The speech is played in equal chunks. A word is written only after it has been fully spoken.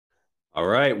All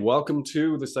right, welcome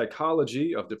to the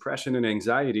psychology of depression and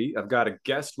anxiety. I've got a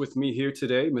guest with me here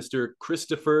today, Mr.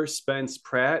 Christopher Spence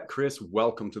Pratt. Chris,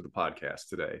 welcome to the podcast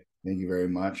today. Thank you very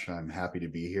much. I'm happy to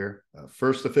be here.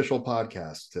 First official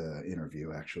podcast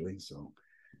interview, actually. So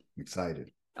I'm excited.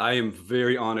 I am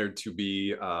very honored to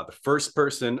be the first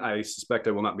person. I suspect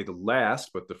I will not be the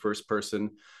last, but the first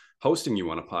person hosting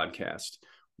you on a podcast.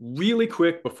 Really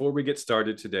quick before we get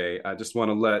started today, I just want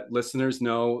to let listeners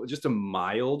know just a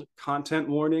mild content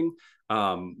warning.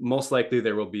 Most likely,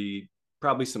 there will be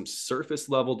probably some surface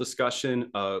level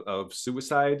discussion of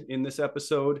suicide in this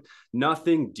episode.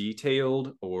 Nothing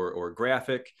detailed or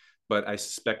graphic, but I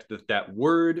suspect that that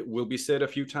word will be said a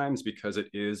few times because it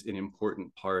is an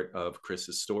important part of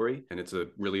Chris's story, and it's a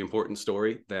really important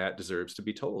story that deserves to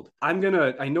be told. I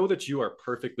know that you are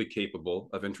perfectly capable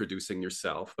of introducing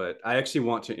yourself, but I actually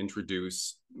want to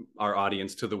introduce our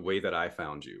audience to the way that I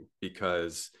found you,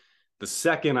 because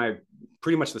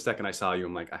pretty much the second I saw you,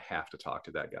 I'm like, I have to talk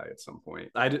to that guy at some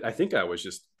point. I think I was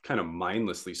just kind of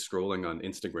mindlessly scrolling on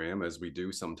Instagram, as we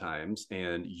do sometimes,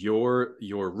 and your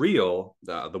reel,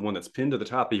 the one that's pinned to the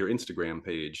top of your Instagram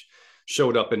page,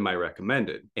 showed up in my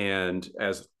recommended. And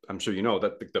as I'm sure you know,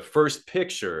 that the first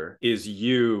picture is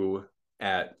you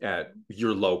at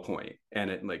your low point,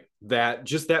 and it like that,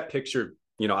 just that picture.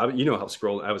 You know how I was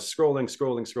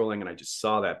scrolling, and I just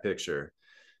saw that picture,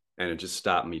 and it just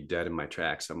stopped me dead in my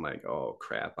tracks. I'm like, oh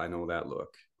crap, I know that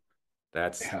look.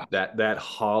 That's Yeah. that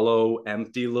hollow,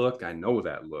 empty look. I know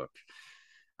that look.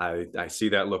 I see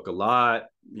that look a lot,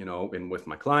 and with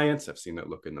my clients, I've seen that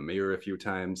look in the mirror a few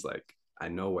times. Like, I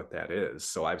know what that is.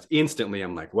 So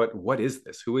I'm like, what is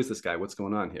this? Who is this guy? What's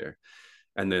going on here?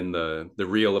 And then the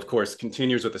reel, of course,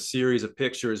 continues with a series of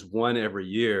pictures, one every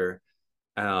year.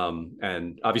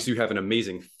 And obviously, you have an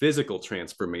amazing physical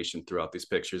transformation throughout these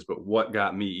pictures. But what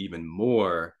got me even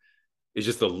more is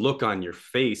just the look on your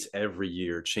face every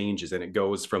year changes, and it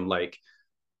goes from like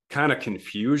kind of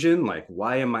confusion, like,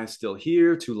 why am I still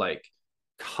here, to like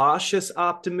cautious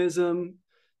optimism,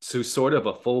 to sort of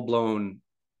a full blown,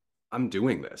 I'm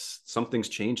doing this. Something's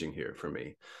changing here for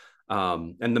me.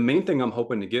 And the main thing I'm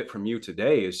hoping to get from you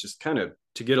today is just kind of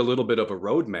to get a little bit of a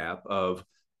roadmap of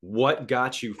what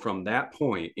got you from that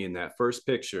point in that first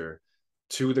picture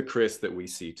to the Chris that we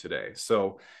see today.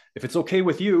 So, if it's okay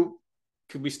with you,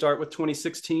 could we start with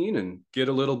 2016 and get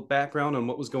a little background on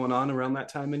what was going on around that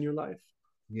time in your life?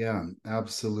 Yeah,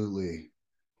 absolutely.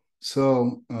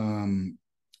 So,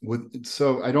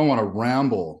 so I don't want to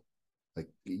ramble. Like,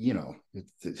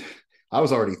 I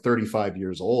was already 35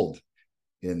 years old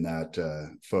in that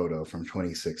photo from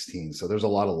 2016. So there's a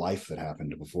lot of life that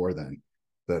happened before then.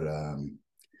 But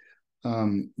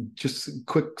just a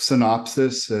quick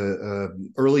synopsis.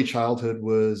 Early childhood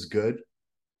was good.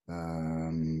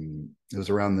 It was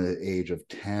around the age of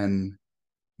 10,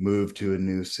 moved to a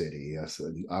new city. Yes,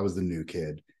 I was the new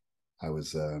kid. I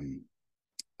was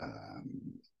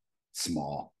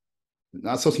small,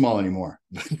 not so small anymore,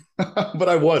 but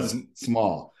I was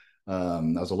small. I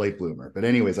was a late bloomer. But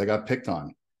anyways, I got picked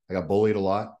on. I got bullied a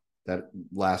lot. That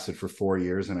lasted for 4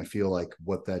 years. And I feel like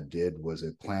what that did was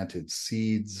it planted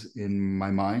seeds in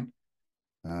my mind,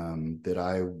 that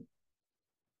I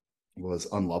was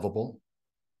unlovable,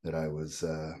 that I was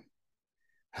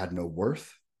had no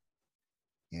worth.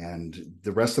 And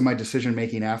the rest of my decision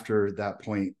making after that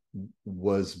point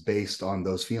was based on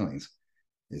those feelings.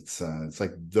 It's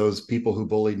like those people who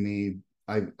bullied me,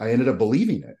 I ended up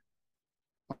believing it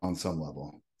on some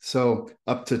level. So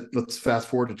let's fast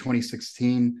forward to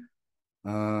 2016.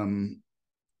 Um,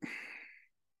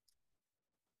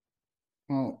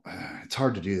 well, it's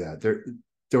hard to do that.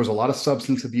 There was a lot of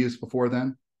substance abuse before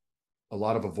then, a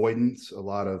lot of avoidance, a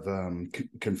lot of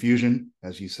confusion,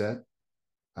 as you said.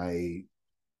 I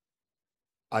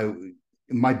I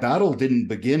my battle didn't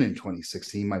begin in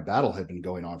 2016. My battle had been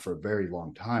going on for a very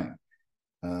long time.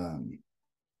 Um,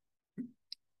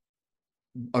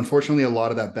 Unfortunately, a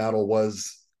lot of that battle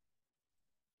was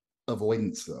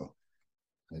avoidance, though.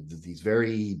 These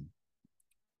very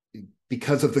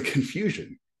because of the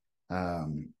confusion.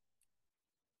 Um,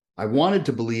 I wanted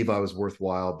to believe I was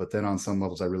worthwhile, but then on some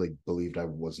levels, I really believed I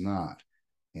was not.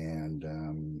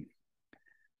 And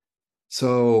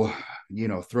so,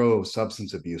 throw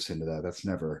substance abuse into that. That's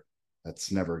never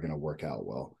going to work out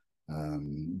well.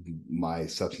 My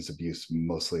substance abuse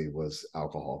mostly was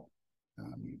alcohol,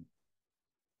 um,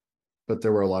 but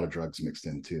there were a lot of drugs mixed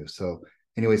in too. So,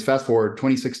 anyways, fast forward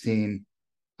 2016,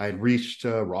 I had reached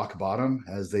rock bottom,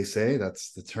 as they say.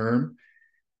 That's the term,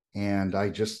 and I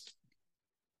just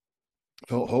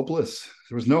felt hopeless.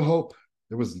 There was no hope.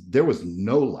 There was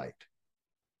no light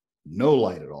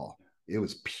at all. It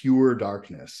was pure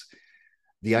darkness.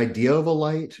 the idea of a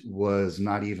light was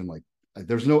not even like, I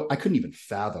couldn't even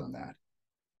fathom that.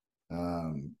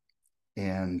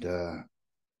 And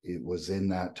it was in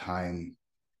that time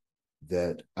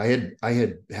that I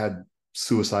had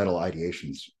suicidal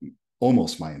ideations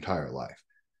almost my entire life.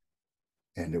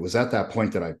 And it was at that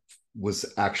point that I was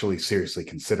actually seriously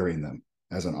considering them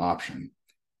as an option.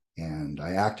 And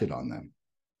I acted on them.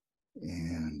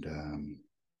 And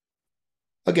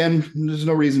again, there's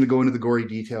no reason to go into the gory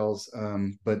details,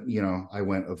 but I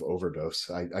went of overdose.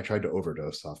 I tried to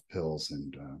overdose off pills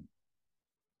and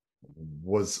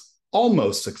was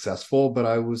almost successful, but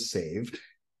I was saved.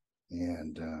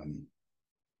 And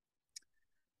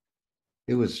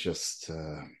it was just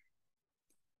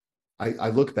I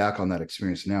look back on that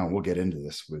experience now, and we'll get into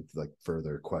this with like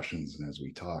further questions and as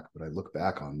we talk, but I look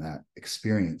back on that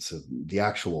experience of the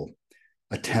actual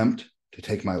attempt to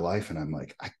take my life, and I'm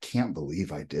like, I can't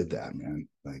believe I did that, man.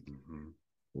 Like,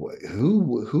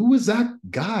 who was that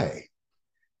guy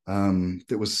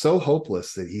that was so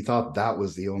hopeless that he thought that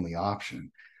was the only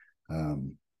option?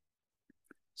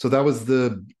 So that was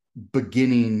the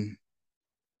beginning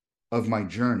of my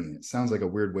journey. It sounds like a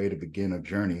weird way to begin a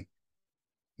journey.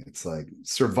 It's like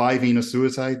surviving a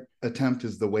suicide attempt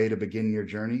is the way to begin your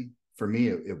journey. For me,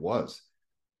 it was.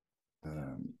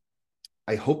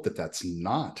 I hope that that's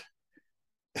not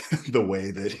the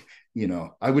way that,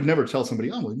 I would never tell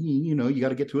somebody, oh, well, you got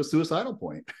to get to a suicidal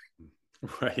point.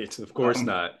 Right. Of course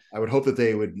not. I would hope that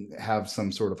they would have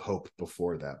some sort of hope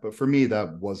before that. But for me,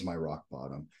 that was my rock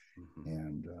bottom.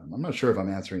 And I'm not sure if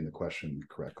I'm answering the question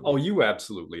correctly. Oh, you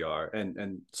absolutely are.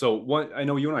 And so I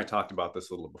know you and I talked about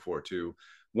this a little before too.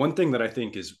 One thing that I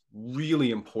think is really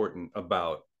important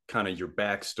about kind of your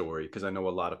backstory, because I know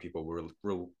a lot of people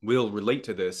will relate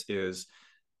to this, is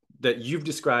that you've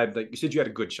described, like you said, you had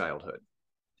a good childhood.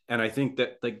 And I think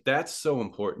that like that's so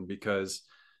important because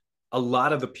a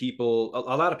lot of people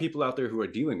out there who are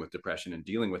dealing with depression and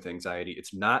dealing with anxiety,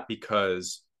 it's not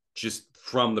because just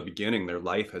from the beginning their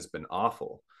life has been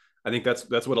awful. I think that's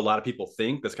what a lot of people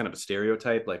think. That's kind of a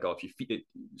stereotype, like, oh, if you feel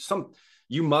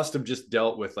you must have just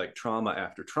dealt with like trauma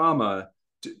after trauma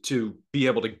to be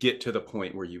able to get to the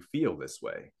point where you feel this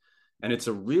way. And it's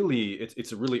a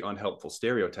really unhelpful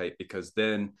stereotype, because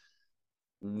then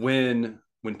when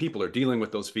people are dealing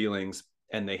with those feelings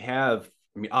and they have,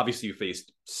 I mean, obviously you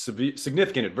faced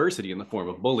significant adversity in the form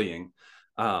of bullying,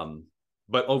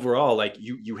 but overall, like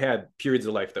you had periods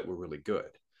of life that were really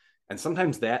good, and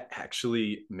sometimes that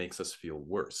actually makes us feel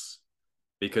worse,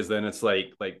 because then it's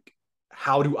like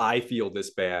how do I feel this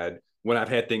bad when I've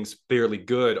had things fairly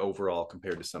good overall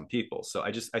compared to some people? So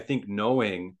I think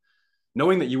knowing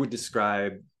that you would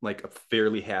describe like a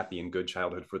fairly happy and good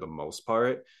childhood for the most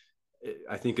part,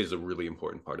 I think is a really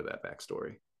important part of that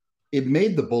backstory. It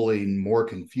made the bullying more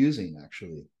confusing,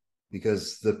 actually,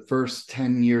 because the first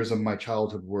 10 years of my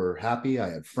childhood were happy. I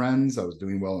had friends, I was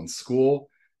doing well in school.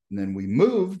 And then we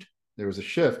moved, there was a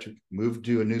shift, moved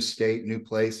to a new state, new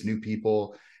place, new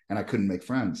people, and I couldn't make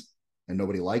friends and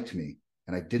nobody liked me.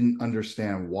 And I didn't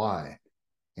understand why.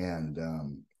 And,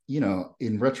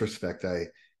 in retrospect, I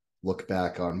look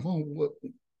back on, well,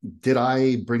 did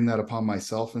I bring that upon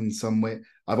myself in some way?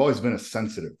 I've always been a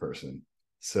sensitive person.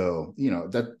 So,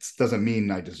 that doesn't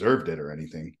mean I deserved it or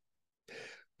anything.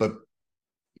 But,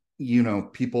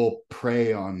 people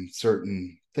prey on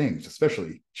certain things,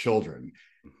 especially children.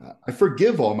 I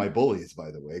forgive all my bullies,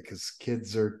 by the way, because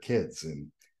kids are kids.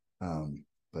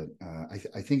 But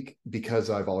I think because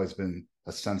I've always been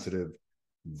a sensitive,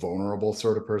 vulnerable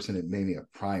sort of person, it made me a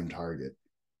prime target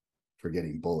for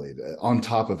getting bullied. On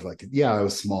top of like, yeah, I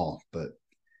was small, but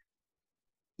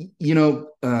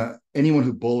anyone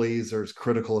who bullies or is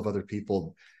critical of other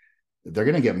people, they're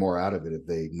going to get more out of it if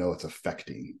they know it's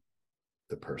affecting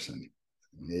the person.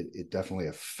 It definitely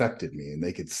affected me, and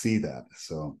they could see that.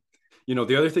 So,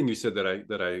 the other thing you said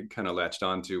that I kind of latched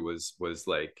onto was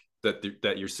like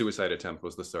that your suicide attempt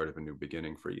was the start of a new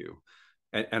beginning for you,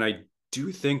 and I do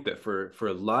think that for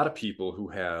a lot of people who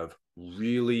have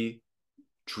really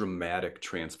dramatic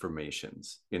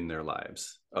transformations in their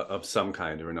lives of some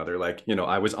kind or another, like,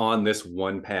 I was on this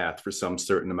one path for some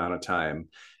certain amount of time,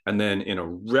 and then in a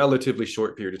relatively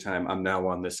short period of time I'm now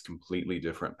on this completely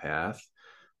different path.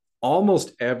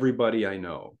 Almost everybody I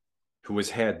know who has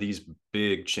had these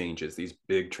big changes, these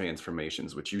big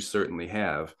transformations, which you certainly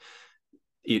have,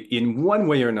 in one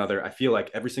way or another, I feel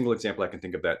like every single example I can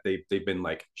think of that they've been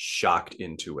like shocked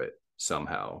into it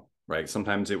somehow, right?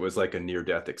 Sometimes it was like a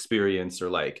near-death experience, or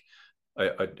like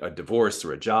a divorce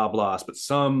or a job loss, but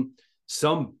some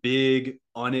big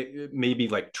on it, maybe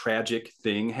like tragic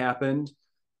thing happened,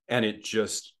 and it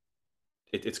just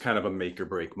it's kind of a make or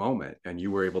break moment, and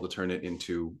you were able to turn it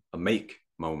into a make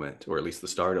moment, or at least the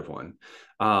start of one.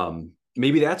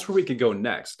 Maybe that's where we could go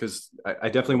next, because I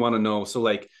definitely want to know. So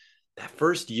like that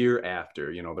first year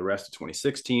after, the rest of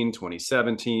 2016,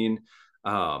 2017,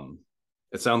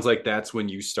 it sounds like that's when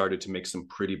you started to make some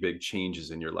pretty big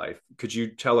changes in your life. Could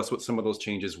you tell us what some of those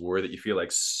changes were that you feel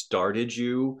like started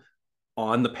you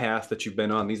on the path that you've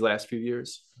been on these last few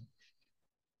years?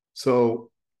 So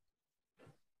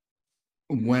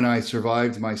when I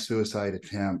survived my suicide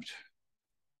attempt,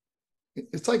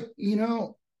 it's like,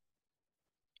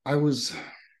 I was,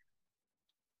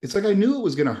 it's like I knew it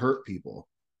was going to hurt people,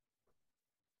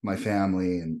 my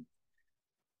family,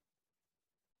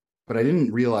 but I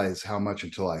didn't realize how much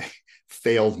until I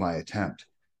failed my attempt.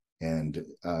 And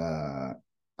I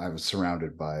was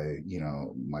surrounded by,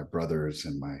 my brothers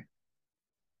and my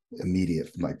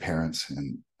parents.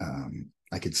 And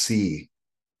I could see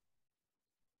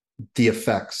the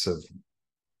effects of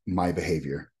my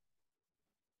behavior.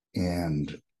 And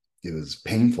it was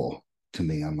painful to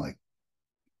me. I'm like,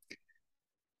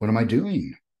 what am I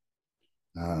doing?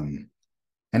 And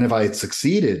if I had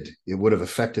succeeded, it would have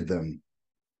affected them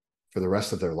for the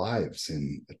rest of their lives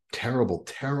in a terrible,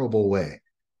 terrible way.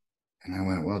 And I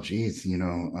went, well, geez,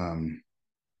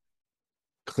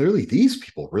 clearly these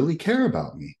people really care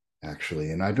about me,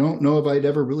 actually. And I don't know if I'd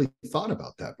ever really thought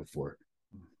about that before.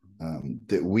 I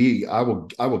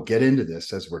will get into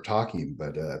this as we're talking,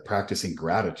 but practicing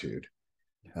gratitude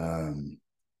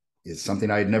is something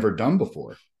I had never done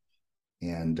before.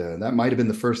 And that might have been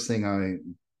the first thing I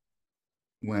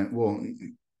went, well,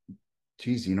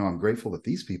 geez, I'm grateful that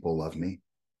these people love me.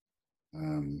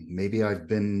 Maybe I've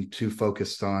been too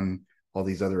focused on all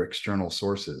these other external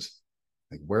sources.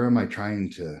 Like, where am I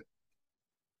trying to,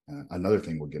 another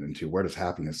thing we'll get into, where does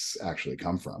happiness actually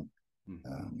come from?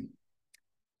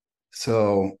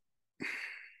 So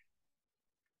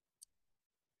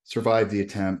survived the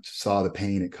attempt, saw the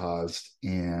pain it caused.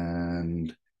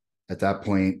 And at that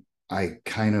point, I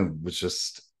kind of was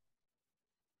just,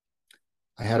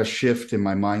 I had a shift in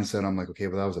my mindset. I'm like, okay,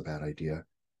 well, that was a bad idea.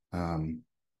 I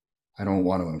don't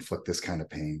want to inflict this kind of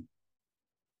pain.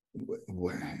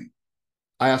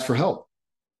 I asked for help.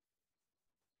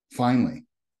 Finally.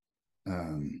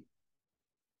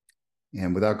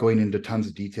 And without going into tons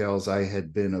of details, I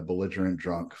had been a belligerent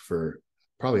drunk for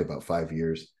probably about 5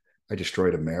 years. I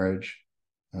destroyed a marriage.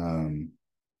 And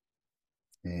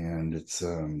it's,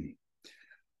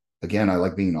 again, I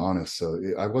like being honest. So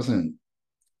I wasn't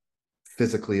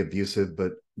physically abusive,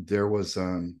 but there was,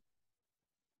 when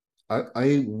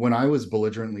I was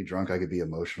belligerently drunk, I could be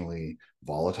emotionally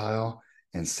volatile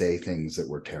and say things that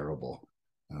were terrible.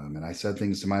 And I said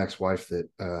things to my ex-wife that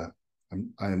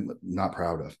I'm not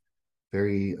proud of.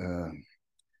 Very,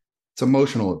 it's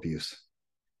emotional abuse.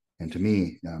 And to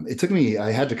me,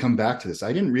 I had to come back to this.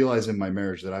 I didn't realize in my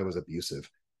marriage that I was abusive.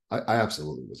 I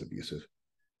absolutely was abusive.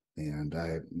 And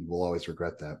I will always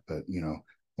regret that. But,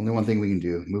 only one thing we can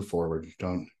do, move forward.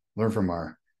 Don't learn from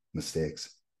our mistakes.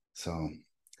 So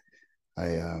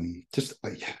I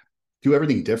do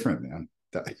everything different, man.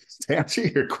 To answer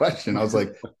your question, I was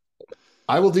like,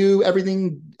 I will do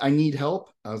everything. I need help.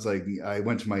 I was like, I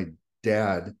went to my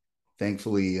dad,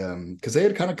 thankfully, because they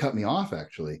had kind of cut me off,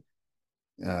 actually.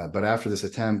 But after this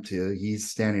attempt, he's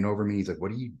standing over me. He's like,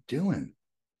 what are you doing?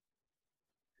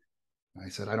 I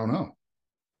said, I don't know.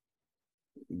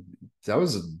 That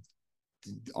was,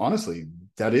 honestly,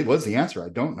 it was the answer. I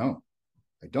don't know.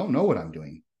 I don't know what I'm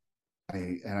doing.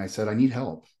 I said, I need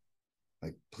help.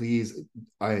 Like, please,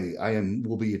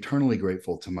 will be eternally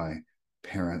grateful to my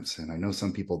parents. And I know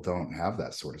some people don't have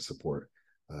that sort of support.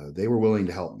 They were willing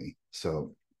to help me.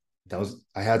 So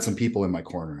I had some people in my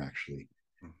corner, actually.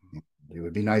 Mm-hmm. It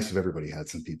would be nice if everybody had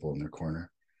some people in their corner.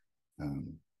 I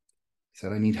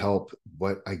said, I need help.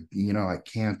 I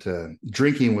can't,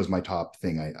 drinking was my top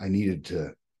thing. I needed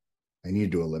to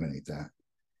eliminate that.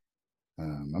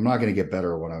 I'm not going to get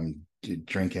better when I'm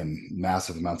drinking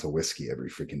massive amounts of whiskey every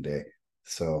freaking day.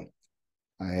 So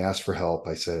I asked for help.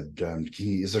 I said,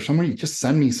 is there somewhere? You just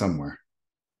send me somewhere.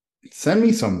 Send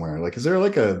me somewhere. Like, is there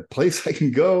like a place I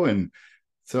can go? And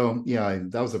so, yeah,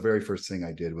 that was the very first thing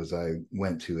I did. Was I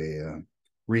went to a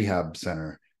rehab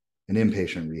center, an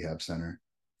inpatient rehab center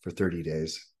for 30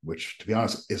 days, which, to be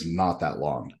honest, is not that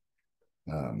long.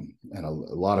 And a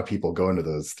lot of people go into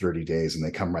those 30 days and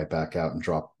they come right back out and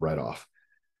drop right off.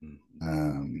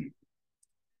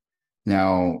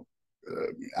 Now,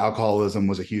 alcoholism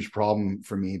was a huge problem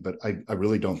for me, but I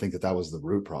really don't think that was the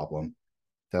root problem.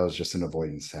 That was just an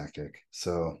avoidance tactic.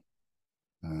 So,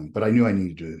 but I knew I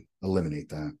needed to eliminate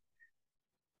that.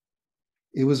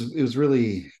 it was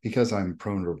really because I'm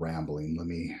prone to rambling. Let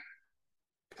me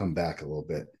come back a little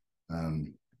bit.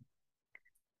 Um,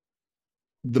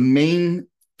 the main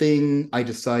thing I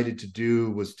decided to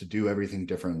do was to do everything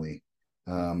differently.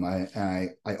 I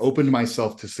opened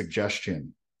myself to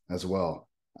suggestion as well.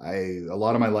 A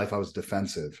lot of my life I was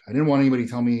defensive. I didn't want anybody to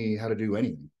tell me how to do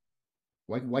anything.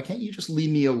 Why can't you just leave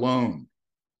me alone?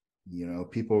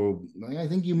 People, I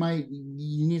think you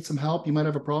need some help. You might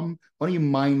have a problem. Why don't you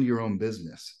mind your own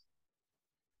business?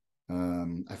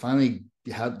 I finally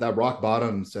had that rock bottom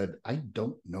and said, I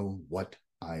don't know what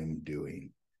I'm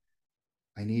doing.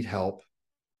 I need help.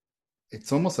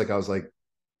 It's almost like I was like,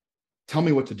 tell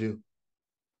me what to do.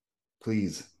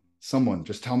 Please, someone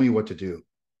just tell me what to do.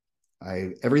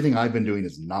 Everything I've been doing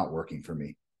is not working for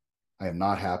me. I am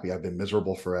not happy. I've been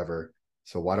miserable forever.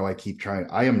 So why do I keep trying?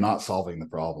 I am not solving the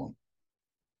problem.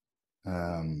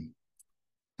 And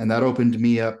that opened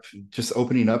me up, just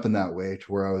opening up in that way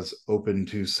to where I was open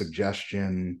to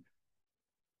suggestion,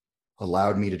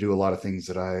 allowed me to do a lot of things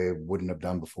that I wouldn't have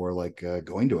done before, like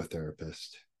going to a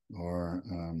therapist or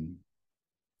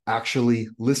actually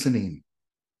listening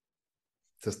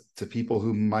to people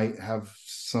who might have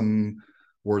some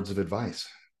words of advice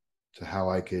to how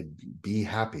I could be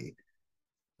happy.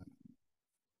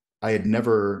 I didn't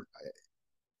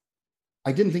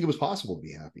think it was possible to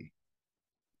be happy.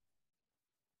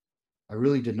 I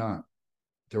really did not.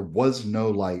 There was no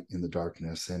light in the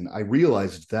darkness. And I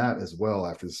realized that as well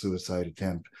after the suicide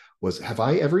attempt was, have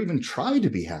I ever even tried to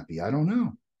be happy? I don't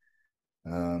know.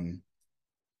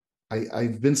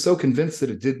 I've been so convinced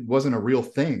that wasn't a real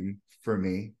thing for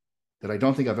me that I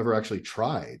don't think I've ever actually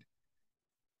tried.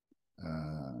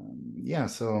 Yeah,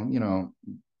 so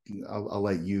I'll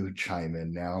let you chime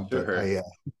in now, but Sure.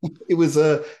 it was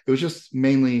just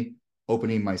mainly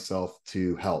opening myself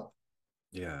to help.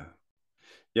 Yeah.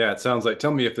 Yeah, it sounds like,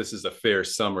 tell me if this is a fair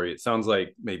summary. It sounds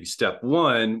like maybe step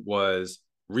one was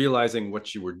realizing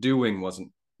what you were doing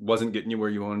wasn't getting you where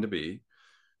you wanted to be.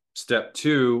 Step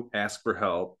two, ask for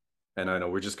help. And I know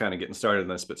we're just kind of getting started on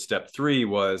this, but step three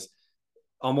was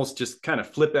almost just kind of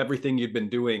flip everything you'd been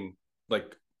doing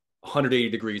like 180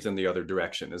 degrees in the other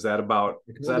direction. Is that about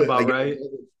right?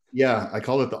 Yeah, I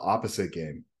call it the opposite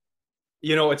game.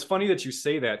 It's funny that you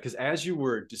say that because as you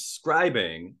were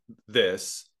describing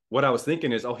this, what I was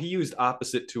thinking is, oh, he used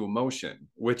opposite to emotion,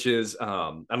 which is,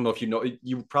 I don't know if you know,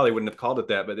 you probably wouldn't have called it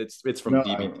that, but it's from No,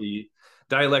 DBT,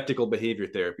 dialectical behavior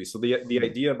therapy. So the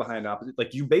idea behind opposite,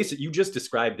 like you just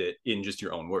described it in just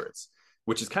your own words,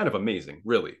 which is kind of amazing,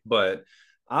 really. But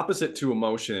opposite to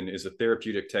emotion is a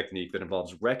therapeutic technique that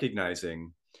involves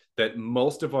recognizing that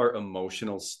most of our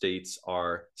emotional states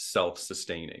are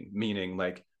self-sustaining, meaning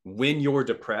like when you're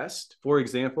depressed, for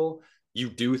example, you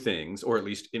do things or at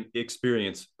least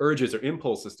experience urges or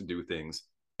impulses to do things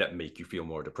that make you feel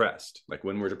more depressed. Like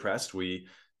when we're depressed, we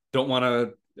don't want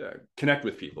to connect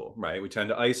with people, right? We tend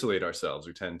to isolate ourselves.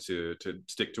 We tend to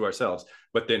stick to ourselves,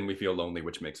 but then we feel lonely,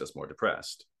 which makes us more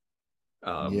depressed.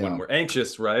 When yeah, we're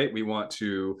anxious, right,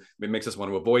 it makes us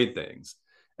want to avoid things.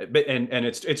 And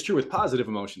it's true with positive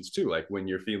emotions too. Like when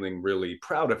you're feeling really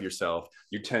proud of yourself,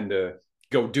 you tend to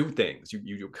go do things,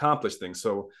 you accomplish things.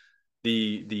 So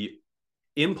the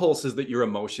impulses that your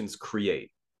emotions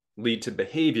create lead to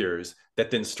behaviors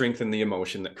that then strengthen the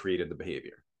emotion that created the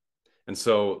behavior. And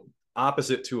so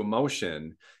opposite to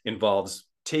emotion involves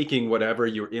taking whatever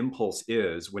your impulse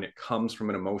is when it comes from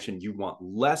an emotion you want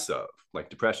less of, like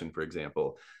depression, for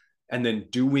example, and then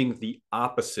doing the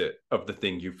opposite of the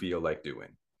thing you feel like doing.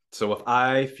 So if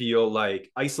I feel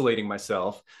like isolating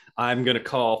myself, I'm going to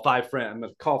call 5 friends, I'm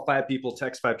going to call 5 people,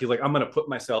 text 5 people. Like I'm going to put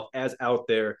myself as out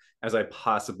there as I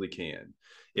possibly can.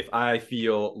 If I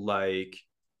feel like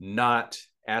not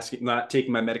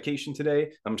taking my medication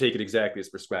today, I'm gonna take it exactly as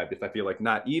prescribed. If I feel like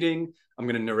not eating, I'm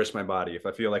gonna nourish my body. If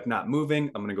I feel like not moving,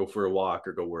 I'm gonna go for a walk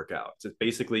or go work out. So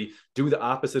basically do the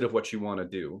opposite of what you want to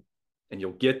do, and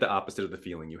you'll get the opposite of the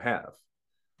feeling you have.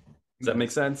 Does that make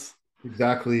it's sense?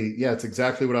 exactly. Yeah, it's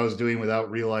exactly what I was doing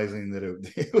without realizing that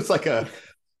it was like a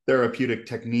therapeutic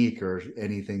technique or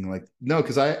anything like. No,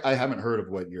 because I haven't heard of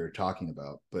what you're talking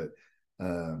about, but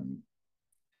um,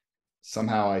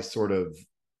 somehow I sort of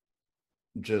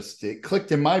just it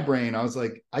clicked in my brain. I was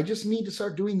like, I just need to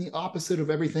start doing the opposite of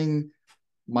everything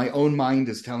my own mind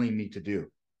is telling me to do.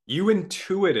 You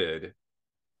intuited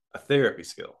a therapy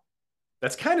skill.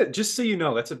 That's kind of, just so you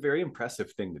know, that's a very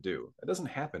impressive thing to do. That doesn't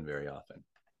happen very often.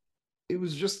 It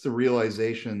was just the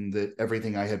realization that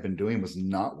everything I had been doing was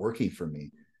not working for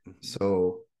me. Mm-hmm.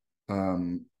 So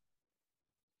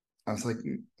I was like,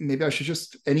 maybe I should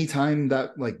just, anytime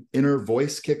that like inner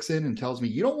voice kicks in and tells me,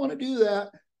 you don't want to do that,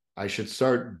 I should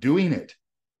start doing it.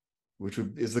 which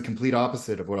is the complete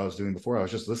opposite of what I was doing before. I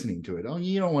was just listening to it. Oh,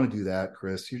 you don't want to do that,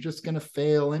 Chris. You're just going to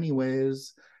fail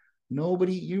anyways.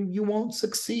 Nobody, you won't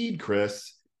succeed,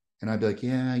 Chris. And I'd be like,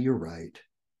 yeah, you're right.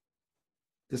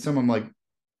 This time I'm like,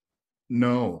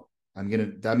 no,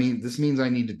 this means I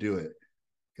need to do it,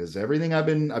 because everything I've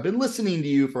been listening to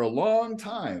you for a long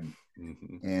time,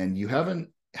 and you haven't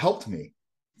helped me.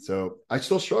 So I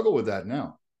still struggle with that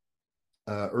now.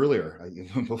 Earlier,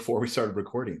 before we started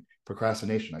recording,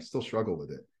 procrastination, I still struggle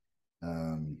with it.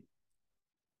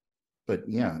 But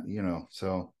yeah,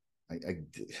 so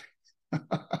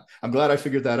I'm glad I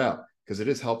figured that out, because it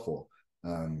is helpful.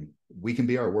 We can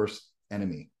be our worst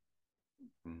enemy.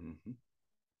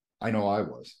 I know I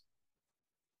was.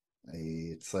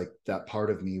 It's like that part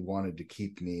of me wanted to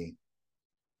keep me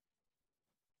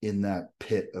in that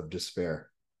pit of despair.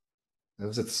 That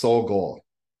was its sole goal.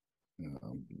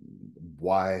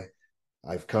 Why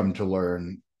I've come to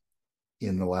learn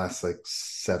in the last like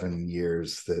 7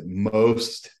 years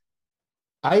that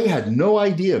I had no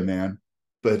idea, man,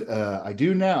 but I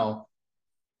do now.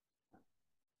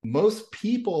 Most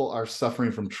people are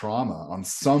suffering from trauma on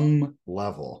some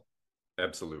level.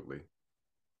 Absolutely.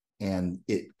 And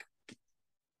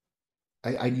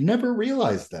I never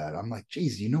realized that. I'm like,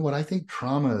 geez, you know what? I think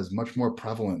trauma is much more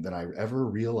prevalent than I ever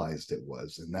realized it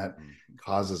was. And that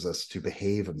causes us to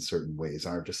behave in certain ways.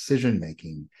 Our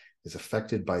decision-making is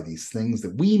affected by these things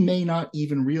that we may not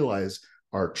even realize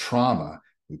are trauma.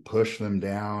 We push them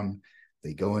down,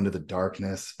 they go into the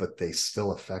darkness, but they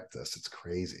still affect us. It's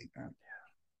crazy, man.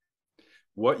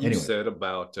 What you said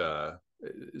about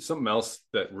something else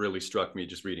that really struck me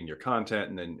just reading your content,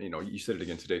 and then you said it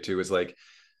again today too, is like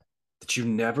that you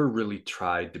never really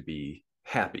tried to be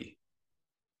happy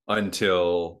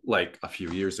until like a few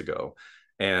years ago.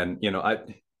 And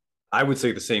I would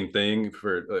say the same thing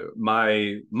for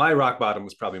my rock bottom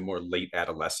was probably more late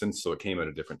adolescence, so it came at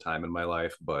a different time in my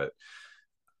life. But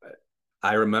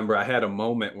I remember I had a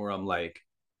moment where I'm like,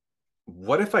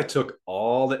 what if I took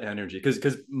all the energy,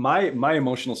 because my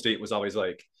emotional state was always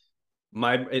like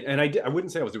I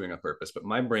wouldn't say I was doing it on purpose, but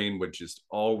my brain would just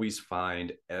always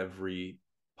find every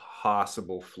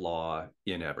possible flaw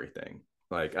in everything.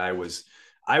 Like I was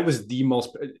the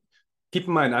most, keep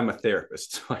in mind, I'm a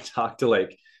therapist. So I talk to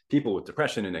like people with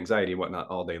depression and anxiety and whatnot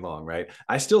all day long, right?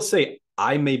 I still say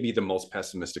I may be the most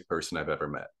pessimistic person I've ever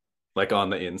met, like on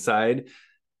the inside.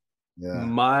 Yeah.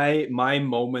 My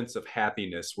moments of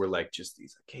happiness were like just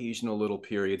these occasional little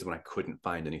periods when I couldn't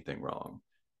find anything wrong.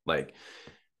 Like,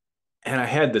 and I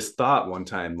had this thought one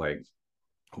time, like,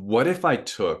 what if I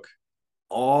took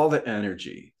all the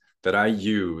energy that I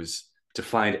use to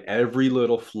find every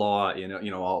little flaw in,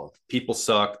 all people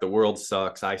suck, the world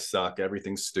sucks, I suck,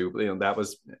 everything's stupid. That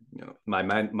was, my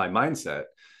mindset.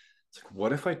 It's like,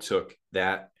 what if I took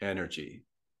that energy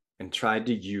and tried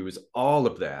to use all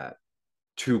of that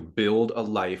to build a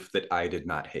life that I did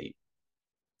not hate?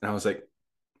 And I was like,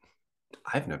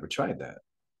 I've never tried that.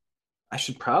 I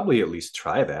should probably at least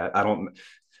try that. I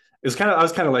was kind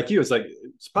of like you. It's like,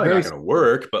 it's probably not going to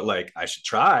work, but like I should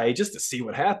try just to see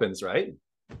what happens, right?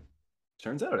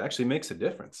 Turns out it actually makes a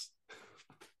difference.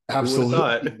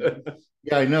 Absolutely.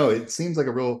 Yeah, I know. It seems like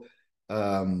a real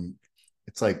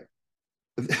it's like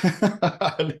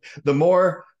the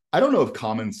more, I don't know if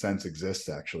common sense exists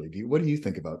actually. What do you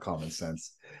think about common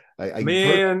sense? I've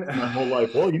heard my whole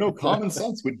life, well, common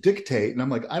sense would dictate, and I'm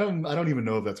like, I don't even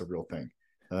know if that's a real thing.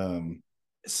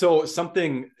 So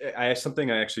something I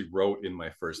actually wrote in my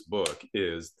first book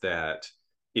is that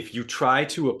if you try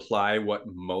to apply what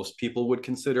most people would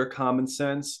consider common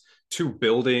sense to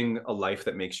building a life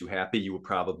that makes you happy, you will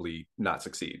probably not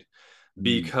succeed,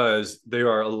 because there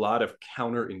are a lot of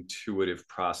counterintuitive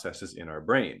processes in our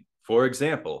brain. For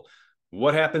example,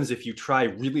 what happens if you try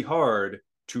really hard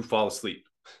to fall asleep?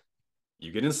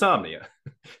 You get insomnia,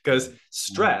 because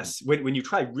stress, when you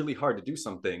try really hard to do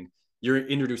something, you're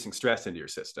introducing stress into your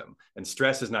system, and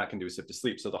stress is not conducive to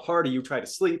sleep. So the harder you try to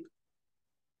sleep,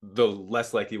 the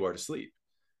less likely you are to sleep.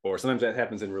 Or sometimes that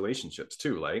happens in relationships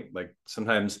too. Like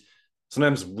sometimes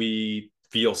we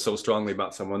feel so strongly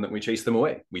about someone that we chase them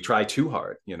away. We try too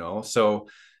hard, So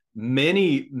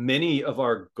many of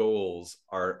our goals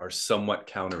are somewhat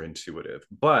counterintuitive.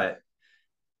 But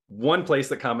one place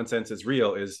that common sense is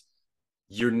real is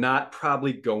you're not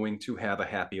probably going to have a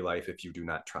happy life if you do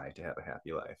not try to have a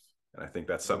happy life. And I think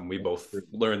that's something we both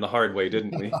learned the hard way,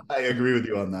 didn't we? I agree with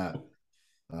you on that.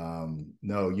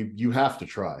 No, you have to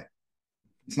try.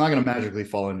 It's not going to magically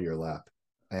fall into your lap.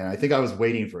 And I think I was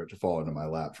waiting for it to fall into my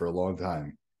lap for a long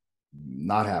time.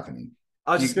 Not happening.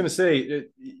 I was just going to say,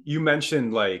 you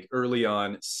mentioned like early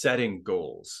on setting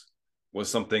goals. was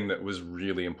something that was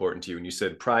really important to you. And you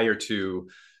said prior to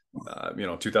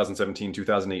 2017,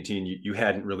 2018, you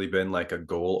hadn't really been like a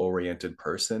goal oriented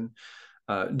person.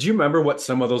 Do you remember what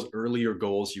some of those earlier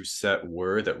goals you set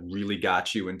were that really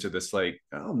got you into this, like,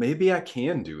 oh, maybe I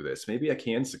can do this, maybe I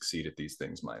can succeed at these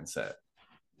things mindset?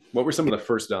 What were some of the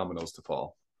first dominoes to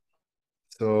fall?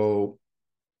 So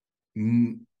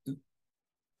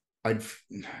I'd,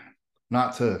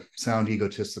 not to sound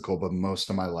egotistical, but most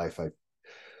of my life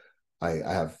I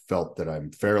have felt that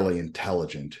I'm fairly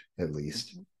intelligent, at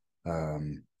least.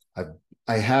 I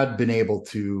I had been able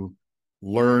to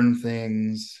learn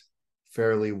things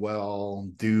fairly well,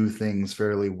 do things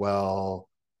fairly well.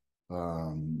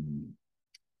 Um,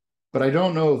 but I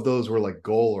don't know if those were like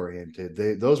goal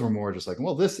oriented. Those were more just like,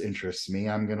 well, this interests me.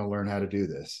 I'm going to learn how to do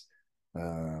this.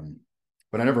 Um,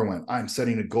 but I never went, I'm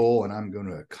setting a goal and I'm going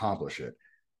to accomplish it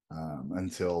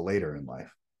until later in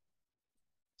life.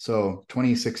 So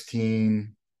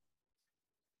 2016,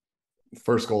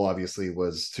 first goal obviously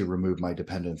was to remove my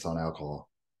dependence on alcohol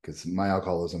because my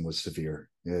alcoholism was severe.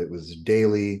 It was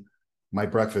daily. My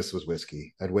breakfast was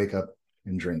whiskey. I'd wake up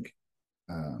and drink.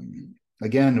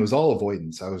 Again, it was all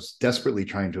avoidance. I was desperately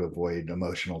trying to avoid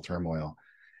emotional turmoil.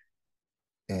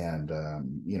 And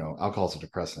alcohol is a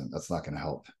depressant. That's not going to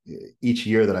help. Each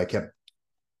year that I kept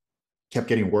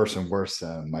getting worse and worse,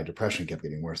 my depression kept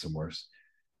getting worse and worse.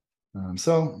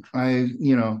 So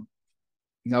that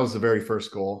was the very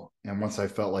first goal. And once I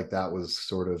felt like that was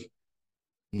sort of,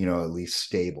 at least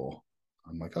stable,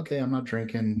 I'm like, okay, I'm not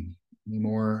drinking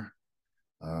anymore.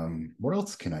 What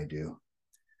else can I do?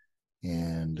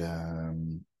 And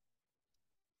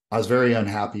I was very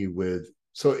unhappy with,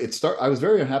 I was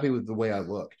very unhappy with the way I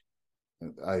looked.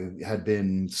 I had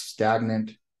been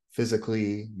stagnant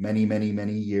physically many, many,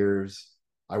 many years.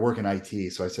 I work in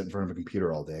IT, so I sit in front of a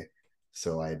computer all day.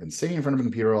 So I had been sitting in front of a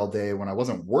computer all day. When I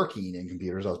wasn't working in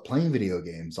computers, I was playing video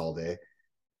games all day.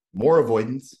 More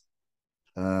avoidance.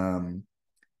 And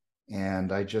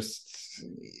I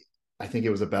think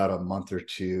it was about a month or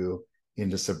two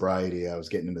into sobriety. I was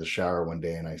getting into the shower one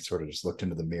day and I sort of just looked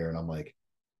into the mirror and I'm like,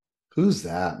 who's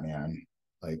that, man?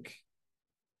 Like,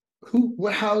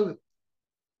 how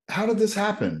did this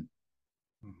happen?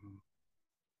 Mm-hmm.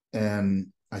 And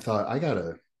I thought,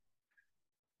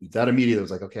 that immediately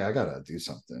was like, okay, I gotta do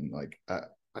something. Like,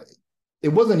 it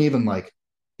wasn't even like,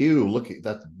 ew, look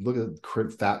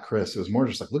at fat Chris. It was more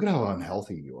just like, look at how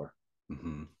unhealthy you are.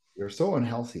 Mm-hmm. You're so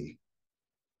unhealthy.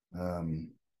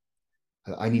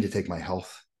 I need to take my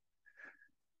health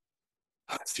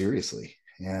seriously.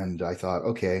 And I thought,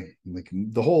 okay, like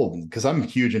because I'm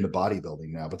huge into bodybuilding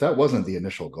now, but that wasn't the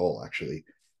initial goal, actually.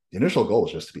 The initial goal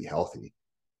was just to be healthy.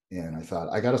 And I thought,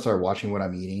 I got to start watching what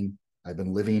I'm eating. I've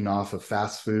been living off of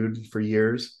fast food for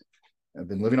years. I've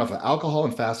been living off of alcohol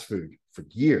and fast food for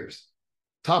years.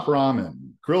 Top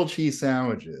ramen, grilled cheese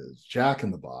sandwiches, Jack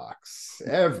in the Box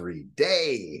every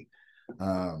day.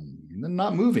 And then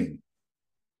not moving.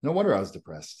 No wonder I was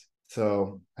depressed.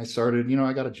 So I started,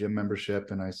 I got a gym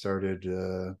membership and I started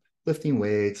lifting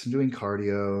weights and doing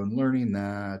cardio and learning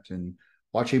that and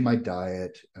watching my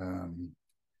diet. And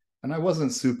I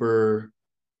wasn't super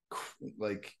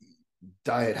like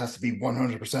diet has to be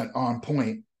 100% on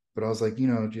point, but I was like,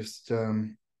 just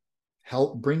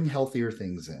bring healthier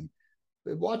things in.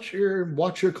 Watch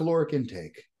your caloric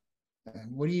intake.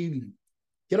 What do you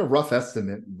get a rough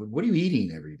estimate? What are you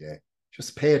eating every day?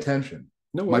 Just pay attention.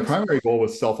 No worries. My primary goal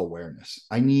was self-awareness.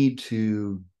 I need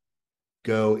to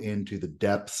go into the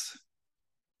depths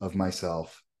of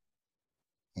myself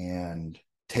and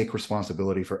take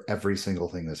responsibility for every single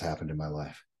thing that's happened in my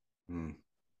life.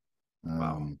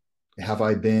 Wow.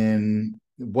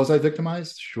 Was I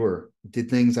victimized? Sure. Did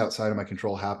things outside of my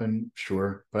control happen?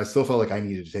 Sure. But I still felt like I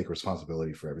needed to take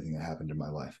responsibility for everything that happened in my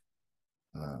life.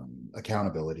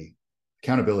 Accountability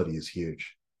is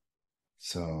huge.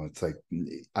 So it's like,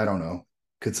 I don't know.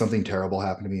 Could something terrible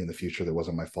happen to me in the future that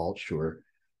wasn't my fault? Sure.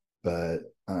 But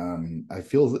I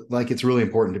feel like it's really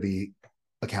important to be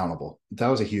accountable. That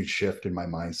was a huge shift in my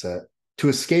mindset to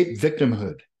escape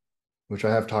victimhood, which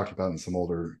I have talked about in some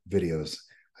older videos.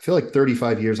 I feel like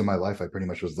 35 years of my life, I pretty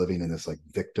much was living in this like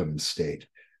victim state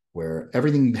where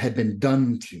everything had been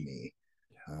done to me.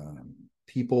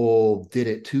 People did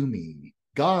it to me.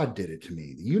 God did it to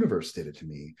me. The universe did it to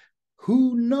me.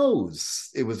 Who knows?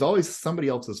 It was always somebody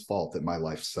else's fault that my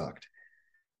life sucked.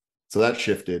 So that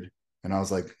shifted. And I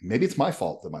was like, maybe it's my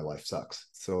fault that my life sucks.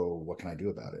 So what can I do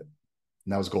about it?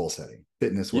 And that was goal setting.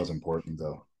 Fitness was important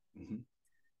though. Mm-hmm.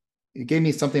 It gave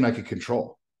me something I could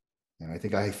control. And I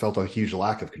think I felt a huge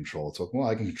lack of control. So, well,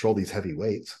 I can control these heavy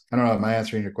weights. I don't know. Am I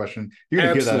answering your question? You're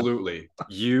going to hear that. Absolutely.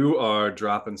 You are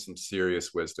dropping some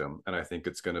serious wisdom. And I think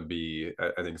it's going to be,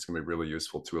 I think it's going to be really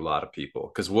useful to a lot of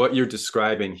people. Because what you're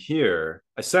describing here,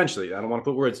 essentially, I don't want to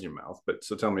put words in your mouth, but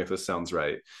so tell me if this sounds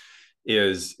right,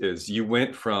 is you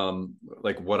went from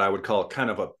like what I would call kind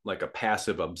of a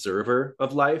passive observer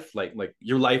of life, like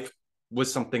your life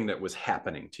was something that was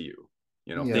happening to you.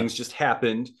 You know, Yeah. things just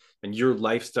happened, and your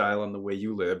lifestyle and the way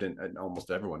you lived, and almost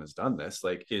everyone has done this,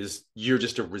 like, is you're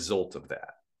just a result of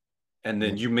that. And Yeah.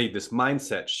 then you made this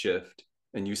mindset shift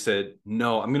and you said,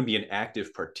 no, I'm going to be an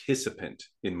active participant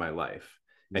in my life.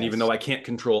 And even Yes. though I can't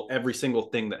control every single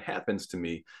thing that happens to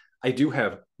me, I do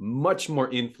have much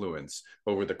more influence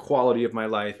over the quality of my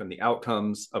life and the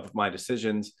outcomes of my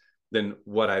decisions than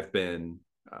what I've been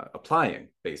applying,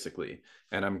 basically.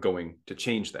 And I'm going to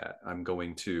change that. I'm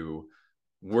going to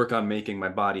work on making my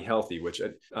body healthy, which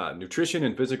nutrition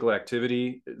and physical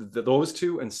activity, those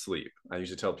two, and sleep. I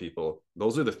usually tell people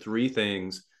those are the three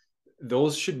things.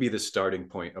 Those should be the starting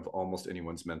point of almost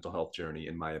anyone's mental health journey,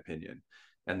 in my opinion.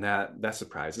 And that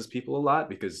surprises people a lot,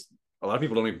 because a lot of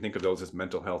people don't even think of those as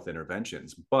mental health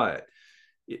interventions. But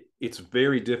it's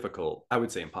very difficult, I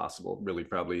would say impossible, really,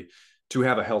 probably, to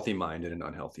have a healthy mind in an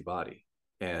unhealthy body.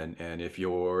 And if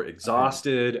you're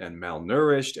exhausted and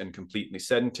malnourished and completely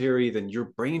sedentary, then your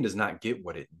brain does not get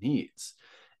what it needs.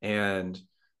 And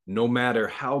no matter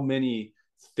how many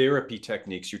therapy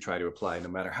techniques you try to apply, no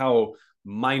matter how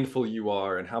mindful you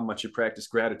are and how much you practice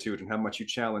gratitude and how much you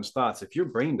challenge thoughts, if your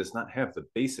brain does not have the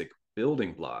basic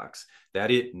building blocks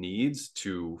that it needs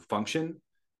to function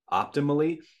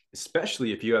optimally,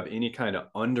 especially if you have any kind of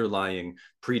underlying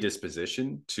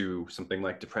predisposition to something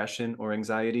like depression or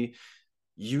anxiety,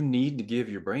 you need to give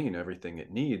your brain everything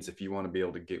it needs if you want to be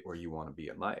able to get where you want to be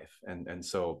in life. And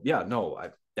so, yeah, no,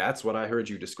 that's what I heard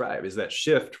you describe, is that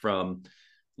shift from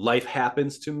life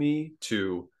happens to me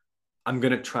to I'm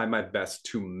going to try my best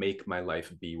to make my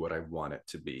life be what I want it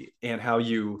to be. And how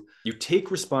you take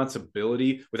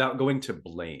responsibility without going to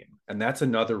blame. And that's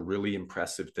another really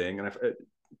impressive thing. And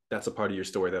that's a part of your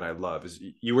story that I love, is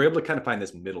you were able to kind of find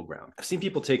this middle ground. I've seen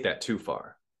people take that too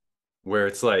far, where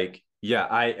it's like, yeah,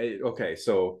 okay,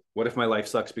 so what if my life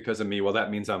sucks because of me? Well, that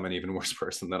means I'm an even worse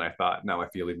person than I thought. Now I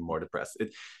feel even more depressed.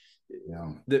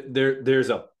 Yeah.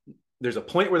 There's a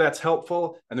point where that's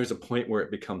helpful, and there's a point where it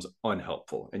becomes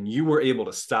unhelpful. And you were able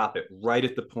to stop it right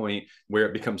at the point where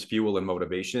it becomes fuel and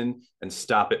motivation, and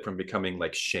stop it from becoming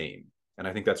like shame. And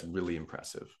I think that's really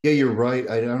impressive. Yeah, you're right.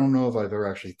 I don't know if I've ever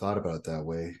actually thought about it that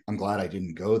way. I'm glad I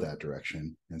didn't go that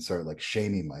direction and start like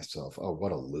shaming myself. Oh,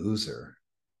 what a loser.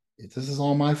 This is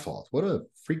all my fault. What a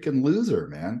freaking loser,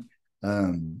 man.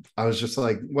 I was just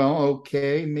like, well,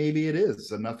 okay, maybe it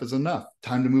is. Enough is enough.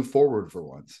 Time to move forward for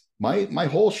once. My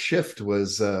whole shift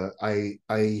was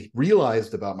I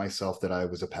realized about myself that I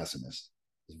was a pessimist.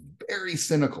 I was very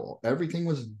cynical. Everything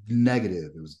was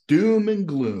negative. It was doom and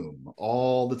gloom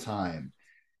all the time.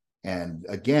 And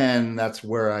again, that's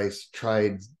where I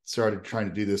started trying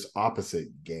to do this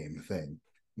opposite game thing.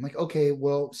 I'm like, okay,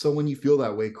 well, so when you feel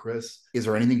that way, Chris, is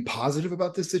there anything positive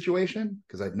about this situation?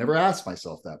 Because I've never asked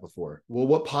myself that before. Well,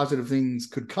 what positive things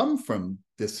could come from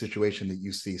this situation that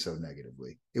you see so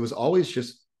negatively? It was always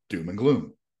just doom and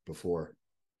gloom before.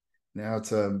 Now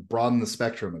it's broaden the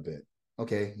spectrum a bit.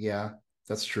 Okay, yeah,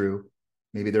 that's true.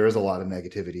 Maybe there is a lot of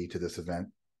negativity to this event,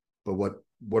 but what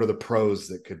are the pros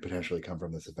that could potentially come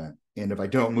from this event? And if I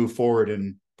don't move forward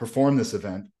and perform this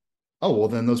event, oh, well,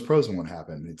 then those pros won't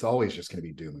happen. It's always just going to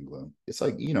be doom and gloom. It's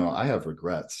like, I have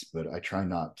regrets, but I try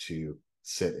not to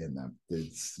sit in them.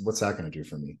 What's that going to do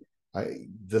for me?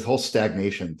 This whole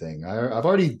stagnation thing, I've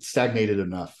already stagnated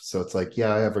enough. So it's like,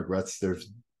 yeah, I have regrets.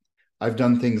 I've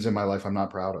done things in my life I'm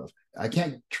not proud of. I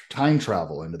can't time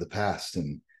travel into the past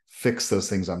and fix those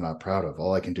things I'm not proud of.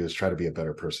 All I can do is try to be a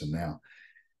better person now.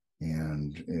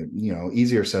 And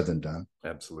easier said than done.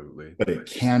 Absolutely. But it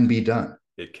can be done.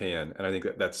 It can. And I think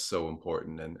that's so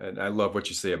important. And I love what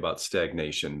you say about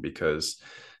stagnation, because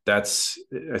I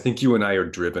think you and I are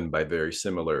driven by very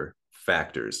similar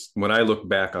factors. When I look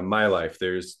back on my life,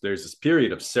 there's this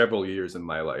period of several years in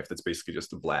my life that's basically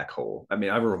just a black hole. I mean,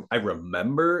 I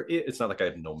remember it. It's not like I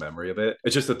have no memory of it.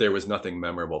 It's just that there was nothing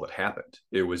memorable that happened.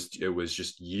 It was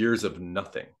just years of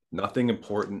nothing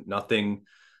important, nothing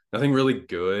really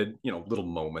good, little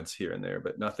moments here and there,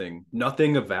 but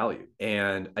nothing of value.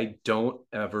 And I don't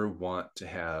ever want to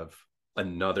have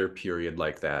another period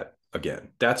like that again.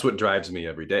 That's what drives me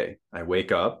every day. I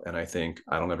wake up and I think,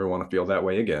 I don't ever want to feel that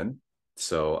way again.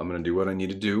 So I'm going to do what I need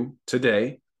to do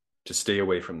today to stay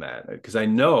away from that, because I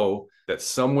know that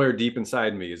somewhere deep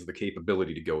inside me is the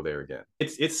capability to go there again.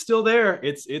 It's still there.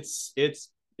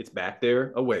 It's back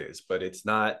there a ways, but it's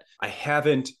not. I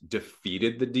haven't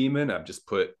defeated the demon. I've just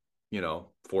put 4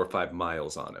 or 5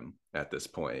 miles on him at this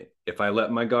point. If I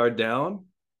let my guard down,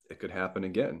 it could happen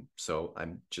again. So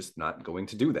I'm just not going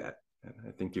to do that. And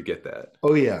I think you get that.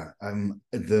 Oh yeah, I'm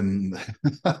the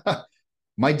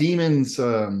my demons.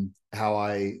 How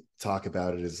I talk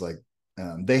about it is like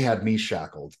they had me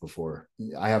shackled before.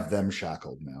 I have them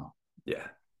shackled now. Yeah,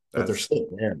 but they're still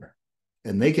there,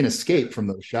 and they can escape from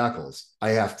those shackles. I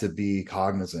have to be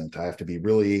cognizant. I have to be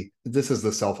really. This is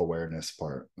the self-awareness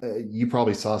part. You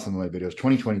probably saw some of my videos.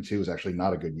 2022 was actually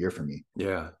not a good year for me.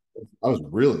 Yeah, I was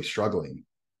really struggling.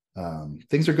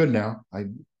 Things are good now.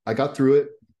 I got through it.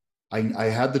 I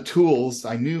had the tools.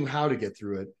 I knew how to get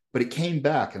through it, but it came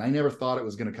back, and I never thought it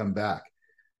was going to come back.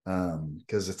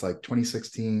 Because it's like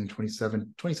 2016,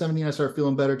 2017, I started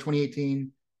feeling better.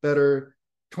 2018, better.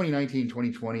 2019,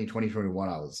 2020, 2021,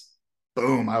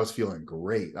 I was feeling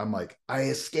great. I'm like, I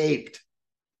escaped.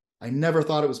 I never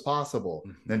thought it was possible.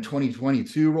 Then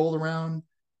 2022 rolled around,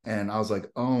 and I was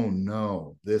like, oh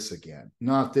no, this again.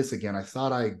 Not this again. I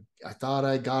thought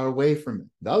I got away from it.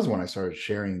 That was when I started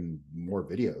sharing more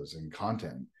videos and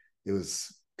content. It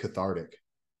was cathartic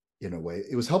in a way.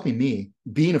 It was helping me.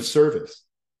 Being of service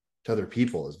to other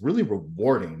people is really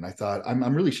rewarding. And I thought,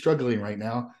 I'm really struggling right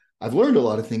now. I've learned a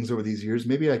lot of things over these years.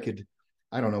 Maybe I could,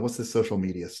 I don't know, what's this social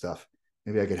media stuff?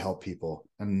 Maybe I could help people.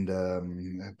 And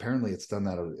apparently it's done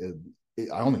that.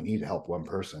 I only need to help one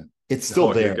person. It's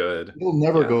still there. Good. It'll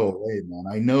never go away, man.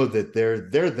 I know that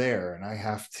they're there, and I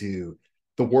have to.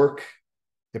 The work.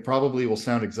 It probably will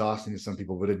sound exhausting to some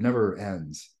people, but it never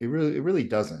ends. It really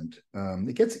doesn't.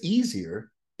 It gets easier.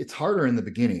 It's harder in the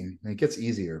beginning, and it gets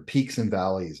easier. Peaks and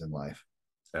valleys in life.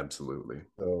 Absolutely.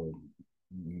 So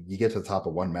you get to the top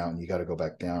of one mountain, you got to go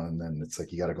back down, and then it's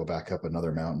like you got to go back up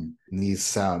another mountain. And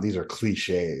these are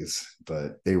cliches,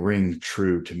 but they ring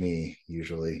true to me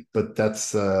usually. But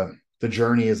that's the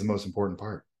journey is the most important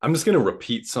part. I'm just going to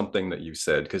repeat something that you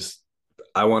said, because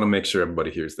I want to make sure everybody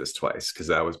hears this twice, because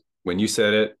that was when you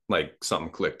said it, like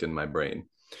something clicked in my brain.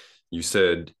 You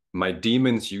said, my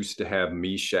demons used to have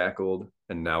me shackled,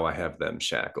 and now I have them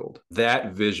shackled.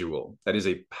 That visual, that is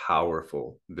a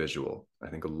powerful visual. I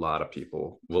think a lot of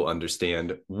people will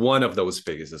understand one of those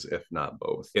phases, if not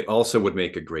both. It also would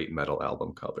make a great metal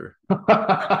album cover.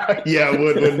 Yeah, it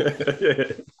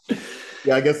would.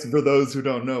 Yeah, I guess for those who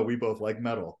don't know, we both like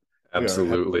metal.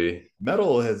 Absolutely.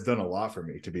 Metal has done a lot for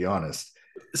me, to be honest.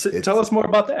 So tell us more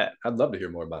about that. I'd love to hear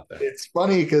more about that. It's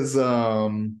funny because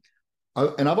and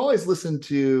I've always listened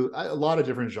to a lot of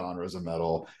different genres of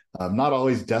metal, not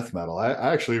always death metal. I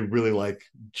actually really like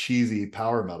cheesy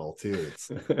power metal too.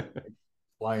 It's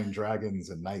flying dragons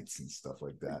and knights and stuff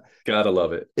like that. Gotta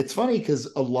love it. It's funny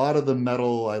because a lot of the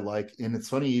metal I like, and it's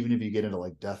funny even if you get into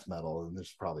like death metal, and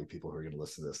there's probably people who are going to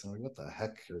listen to this and like, what the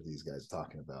heck are these guys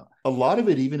talking about? A lot of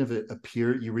it, even if it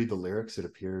you read the lyrics, it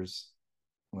appears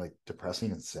like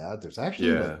depressing and sad. There's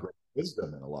actually like great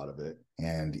wisdom in a lot of it.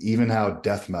 And even how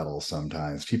death metal,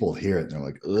 sometimes people hear it and they're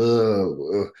like,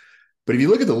 ugh. But if you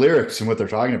look at the lyrics and what they're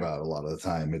talking about a lot of the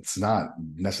time, it's not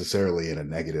necessarily in a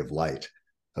negative light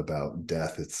about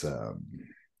death. It's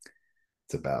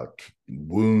about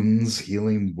wounds,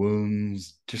 healing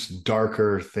wounds, just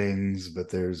darker things, but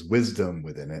there's wisdom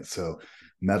within it. So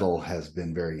metal has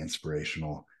been very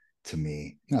inspirational to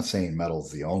me. I'm not saying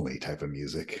metal's the only type of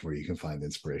music where you can find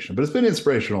inspiration, but it's been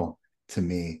inspirational to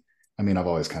me. I mean, I've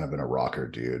always kind of been a rocker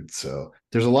dude. So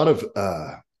there's a lot of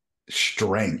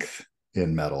strength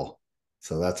in metal.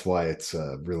 So that's why it's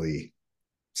really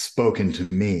spoken to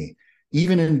me.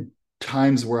 Even in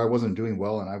times where I wasn't doing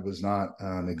well and I was not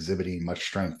exhibiting much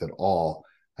strength at all,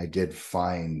 I did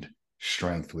find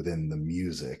strength within the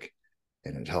music,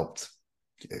 and it helped.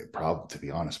 To be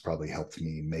honest, probably helped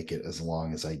me make it as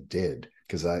long as I did,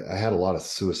 because I had a lot of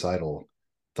suicidal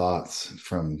thoughts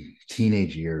from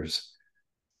teenage years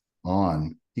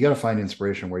on. You got to find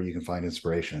inspiration where you can find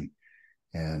inspiration,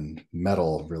 and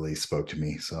metal really spoke to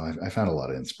me. So I found a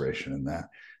lot of inspiration in that.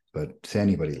 But to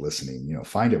anybody listening,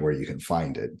 find it where you can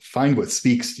find it. Find what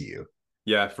speaks to you.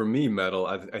 Yeah, for me, metal,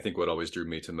 I think what always drew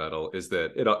me to metal is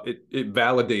that it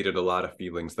validated a lot of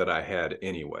feelings that I had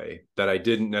anyway, that I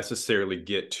didn't necessarily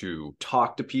get to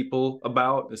talk to people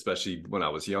about, especially when I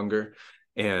was younger.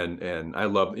 And I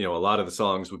love, a lot of the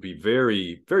songs would be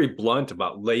very, very blunt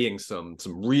about laying some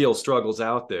real struggles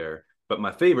out there. But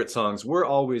my favorite songs were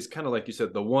always kind of like you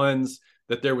said, the ones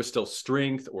that there was still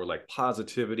strength or like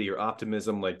positivity or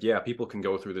optimism. Like, yeah, people can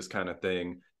go through this kind of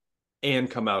thing and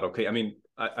come out okay. I mean,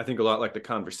 I think a lot like the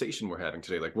conversation we're having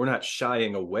today. Like we're not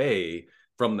shying away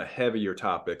from the heavier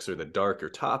topics or the darker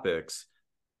topics,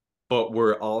 but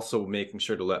we're also making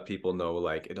sure to let people know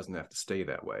like it doesn't have to stay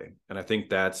that way. And I think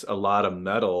that's a lot of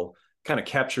metal kind of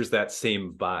captures that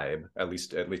same vibe. At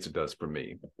least it does for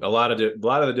me. A lot of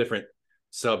the different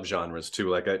subgenres too.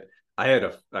 Like I had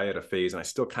a phase, and I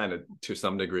still kind of to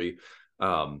some degree,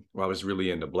 where I was really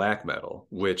into black metal,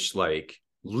 which like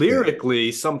Yeah.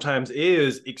 lyrically sometimes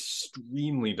is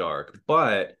extremely dark,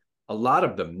 but a lot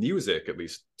of the music, at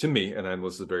least to me, and I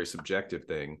was a very subjective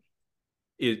thing,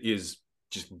 it is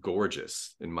just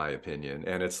gorgeous in my opinion.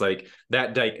 And it's like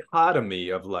that dichotomy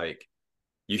of like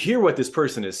you hear what this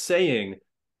person is saying,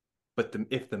 but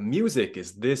if the music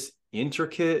is this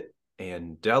intricate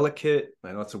and delicate,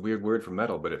 I know it's a weird word for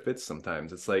metal, but it fits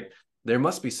sometimes. It's like there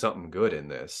must be something good in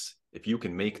this if you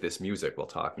can make this music while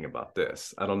talking about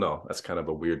this. I don't know. That's kind of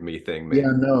a weird me thing, maybe.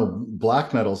 Yeah, no,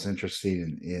 black metal's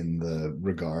interesting in the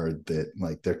regard that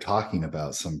like they're talking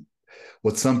about some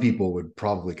what some people would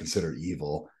probably consider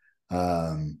evil.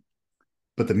 Um,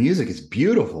 but the music is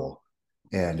beautiful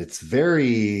and it's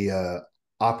very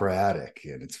operatic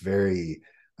and it's very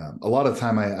a lot of the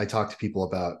time I talk to people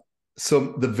about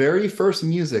so the very first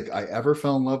music I ever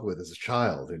fell in love with as a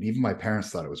child, and even my parents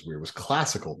thought it was weird, was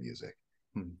classical music.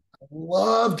 Hmm. I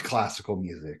loved classical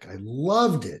music. I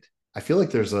loved it. I feel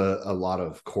like there's a lot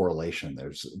of correlation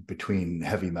there's between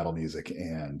heavy metal music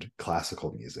and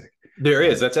classical music. There Uh,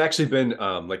 is. That's actually been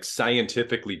like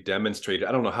scientifically demonstrated.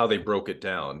 I don't know how they broke it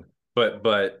down, but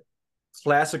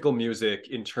classical music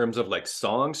in terms of like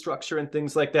song structure and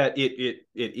things like that, it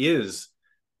is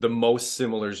the most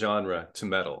similar genre to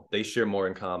metal. They share more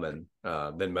in common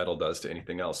than metal does to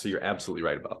anything else. So you're absolutely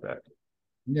right about that.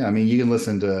 yeah, I mean, you can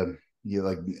listen to you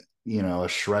like a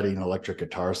shredding electric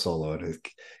guitar solo, and it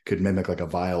could mimic like a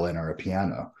violin or a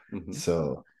piano. Mm-hmm.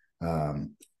 So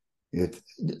um, it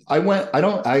I went I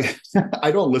don't I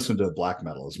I don't listen to black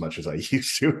metal as much as I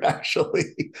used to actually.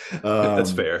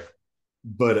 That's um fair.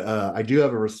 but I do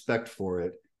have a respect for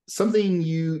it. Something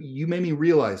you made me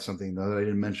realize something though that I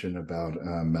didn't mention about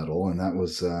metal, and that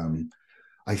was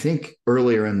I think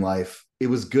earlier in life it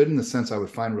was good in the sense I would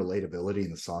find relatability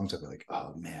in the songs. I'd be like,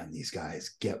 oh man, these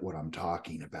guys get what I'm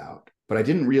talking about. But I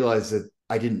didn't realize that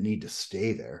I didn't need to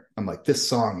stay there. I'm like, this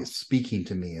song is speaking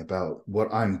to me about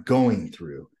what I'm going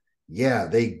through. Yeah,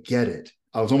 they get it.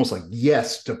 I was almost like,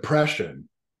 yes, depression.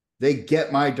 They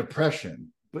get my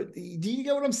depression. But do you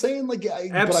get what I'm saying? Like, I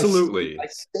Absolutely.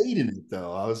 stayed in it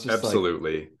though. I was just like,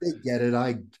 Absolutely. they get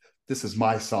it. This is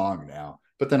my song now.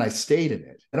 But then I stayed in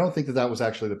it. I don't think that that was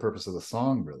actually the purpose of the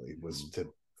song. Really, was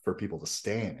to for people to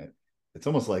stay in it. It's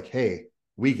almost like, hey,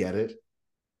 we get it.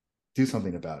 Do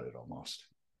something about it. Almost.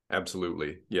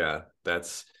 Absolutely. Yeah.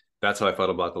 That's how I felt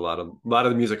about a lot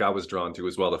of the music I was drawn to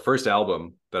as well. The first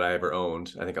album that I ever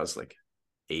owned, I think I was like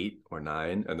 8 or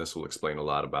 9, and this will explain a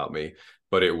lot about me.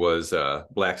 But it was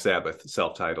Black Sabbath,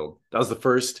 self-titled. That was the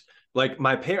first. Like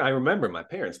I remember my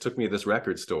parents took me to this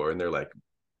record store, and they're like,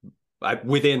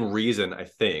 within reason, I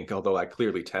think, although I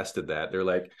clearly tested that. They're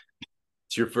like,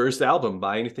 "It's your first album.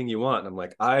 Buy anything you want." And I'm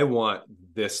like, "I want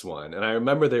this one." And I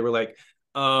remember they were like,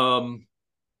 um,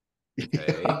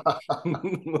 "Okay, Yeah.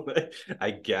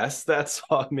 I guess that's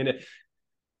all." I mean,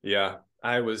 yeah,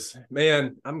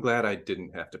 man, I'm glad I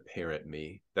didn't have to parent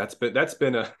me. That's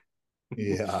been a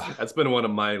Yeah. that's been one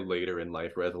of my later in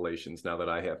life revelations now that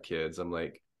I have kids. I'm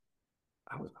like,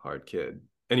 I was a hard kid.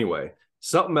 Anyway,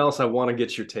 something else I want to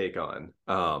get your take on,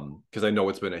 because I know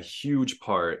it's been a huge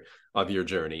part of your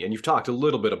journey, and you've talked a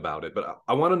little bit about it, but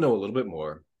I want to know a little bit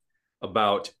more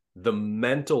about the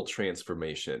mental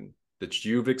transformation that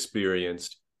you've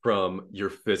experienced from your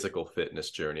physical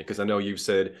fitness journey. Because I know you've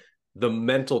said the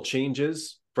mental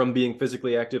changes from being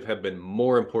physically active have been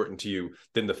more important to you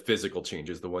than the physical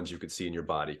changes, the ones you could see in your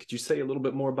body. Could you say a little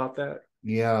bit more about that?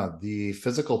 Yeah, the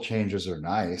physical changes are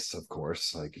nice, of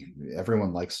course. Like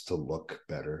everyone likes to look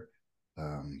better.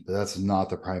 But that's not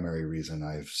the primary reason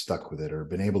I've stuck with it or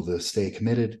been able to stay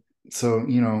committed. So,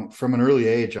 from an early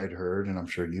age, I'd heard, and I'm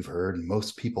sure you've heard, and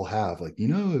most people have, like,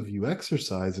 if you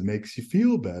exercise, it makes you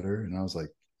feel better. And I was like,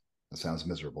 that sounds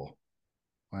miserable.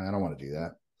 I don't want to do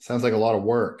that. Sounds like a lot of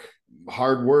work.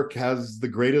 Hard work has the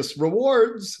greatest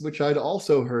rewards, which I'd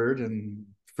also heard and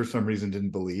for some reason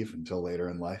didn't believe until later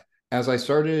in life. As I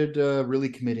started really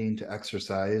committing to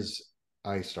exercise,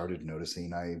 I started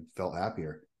noticing I felt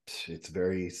happier. It's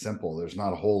very simple. There's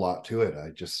not a whole lot to it.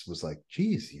 I just was like,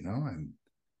 geez, I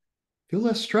feel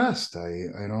less stressed.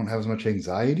 I don't have as much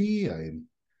anxiety. I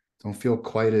don't feel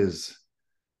quite as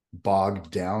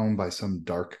bogged down by some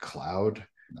dark cloud.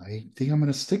 I think I'm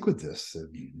going to stick with this. And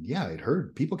yeah, I'd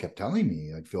heard people kept telling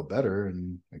me I'd feel better,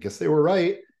 and I guess they were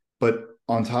right. But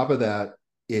on top of that,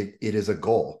 it is a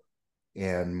goal,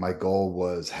 and my goal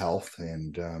was health.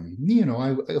 And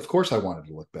I of course I wanted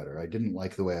to look better. I didn't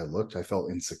like the way I looked. I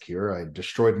felt insecure. I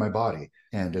destroyed my body.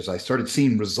 And as I started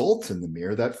seeing results in the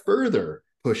mirror, that further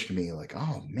pushed me like,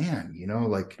 oh man,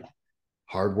 like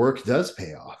hard work does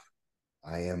pay off.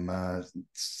 I am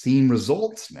seeing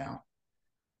results now.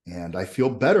 And I feel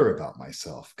better about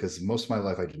myself because most of my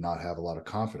life I did not have a lot of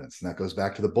confidence. And that goes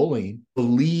back to the bullying.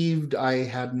 Believed I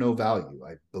had no value.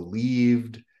 I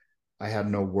believed I had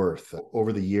no worth.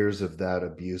 Over the years of that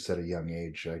abuse at a young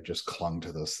age, I just clung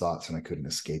to those thoughts and I couldn't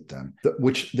escape them,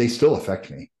 which they still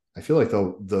affect me. I feel like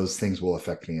those things will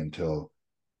affect me until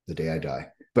the day I die,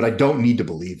 but I don't need to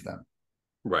believe them.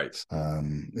 Right.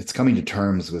 It's coming to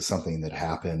terms with something that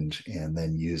happened and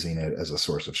then using it as a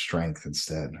source of strength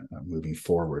instead, moving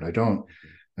forward. I don't,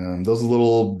 those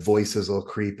little voices will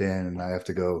creep in and I have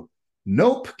to go,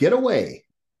 nope, get away.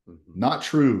 Mm-hmm. Not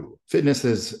true. Fitness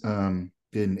has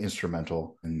been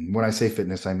instrumental. And when I say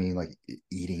fitness, I mean like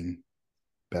eating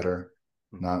better,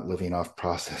 mm-hmm. not living off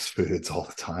processed foods all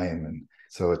the time. And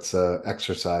so it's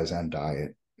exercise and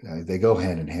diet. They go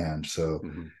hand in hand. So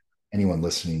mm-hmm. anyone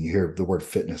listening, you hear the word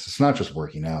fitness, it's not just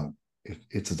working out.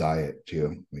 It's a diet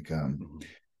too. Like, mm-hmm.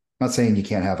 I'm not saying you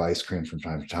can't have ice cream from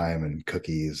time to time and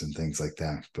cookies and things like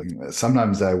that, but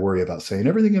sometimes I worry about saying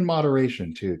everything in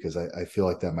moderation too, because I feel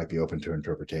like that might be open to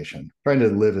interpretation. Trying to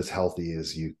live as healthy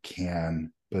as you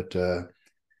can, but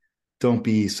don't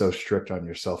be so strict on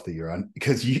yourself that you're on,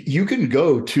 because you can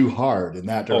go too hard in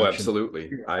that direction. Oh, absolutely.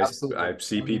 I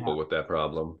see people with that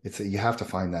problem. You have to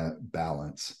find that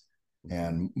balance.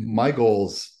 And my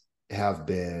goals have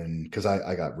been, because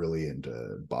I got really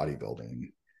into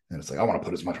bodybuilding, and it's like, I want to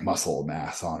put as much muscle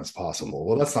mass on as possible.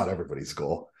 Well, that's not everybody's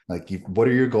goal. Like, what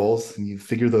are your goals? And you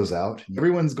figure those out.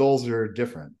 Everyone's goals are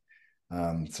different.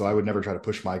 So I would never try to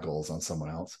push my goals on someone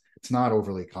else. It's not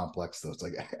overly complex, though. It's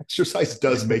like exercise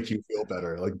does make you feel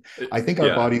better. Like, I think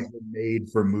our bodies are made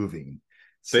for moving.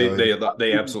 So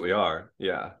they absolutely are.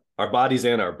 Yeah. Our bodies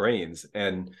and our brains.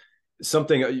 And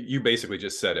something, you basically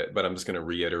just said it, but I'm just going to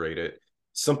reiterate it.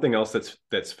 Something else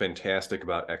that's fantastic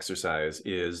about exercise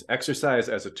is exercise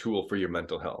as a tool for your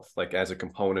mental health, like as a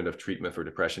component of treatment for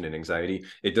depression and anxiety.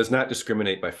 It does not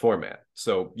discriminate by format.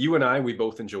 So you and I, we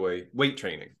both enjoy weight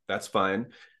training. That's fine.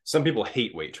 Some people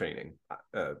hate weight training.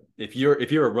 If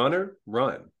you're a runner,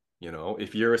 run.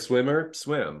 If you're a swimmer,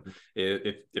 swim.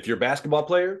 If you're a basketball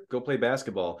player, go play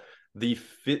basketball. The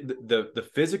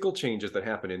physical changes that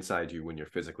happen inside you when you're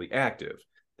physically active,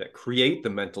 that create the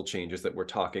mental changes that we're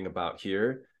talking about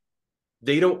here,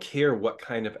 they don't care what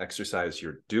kind of exercise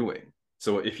you're doing.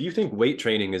 So if you think weight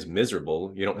training is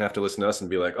miserable, you don't have to listen to us and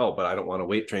be like, oh, but I don't want to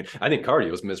weight train. I think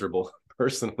cardio is miserable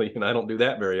personally, and I don't do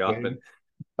that very often.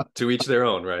 To each their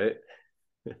own, right?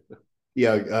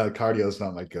 Yeah, cardio is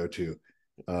not my go-to.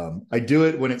 I do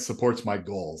it when it supports my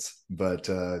goals, but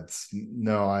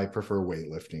I prefer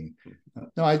weightlifting.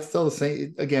 No, I'd still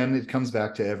say, again, it comes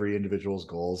back to every individual's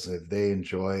goals. If they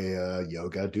enjoy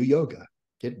yoga, do yoga.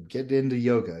 Get into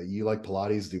yoga. You like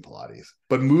Pilates, do Pilates,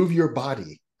 but move your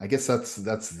body. I guess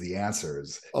that's the answer.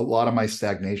 Is a lot of my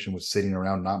stagnation was sitting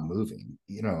around not moving.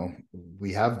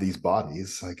 We have these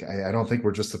bodies. Like, I don't think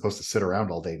we're just supposed to sit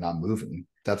around all day not moving.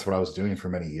 That's what I was doing for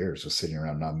many years, was sitting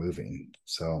around not moving.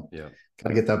 So yeah,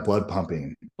 gotta get that blood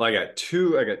pumping. Well, I got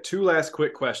two last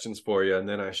quick questions for you, and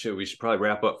then we should probably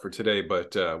wrap up for today.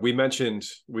 But we mentioned,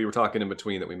 we were talking in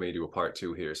between, that we may do a part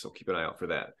 2 here, so keep an eye out for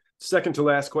that. Second to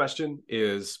last question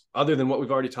is, other than what we've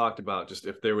already talked about, just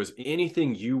if there was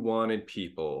anything you wanted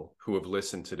people who have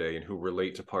listened today and who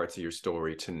relate to parts of your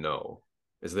story to know,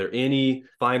 is there any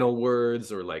final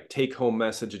words or like take-home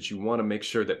message that you want to make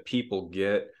sure that people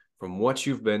get from what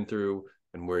you've been through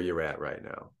and where you're at right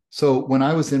now? So when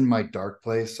I was in my dark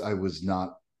place, I was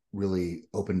not really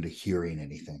open to hearing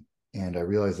anything. And I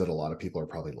realized that a lot of people are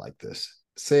probably like this.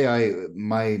 Say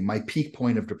my peak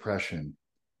point of depression,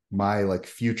 my like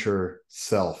future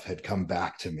self had come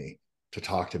back to me to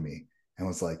talk to me and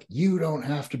was like, you don't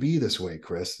have to be this way,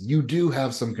 Chris. You do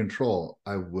have some control.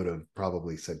 I would have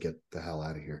probably said, get the hell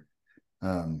out of here.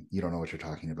 You don't know what you're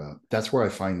talking about. That's where I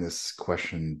find this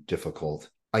question difficult.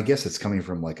 I guess it's coming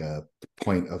from like a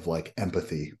point of like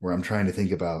empathy, where I'm trying to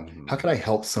think about how could I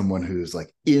help someone who's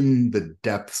like in the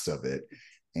depths of it,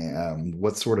 and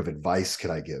what sort of advice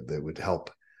could I give that would help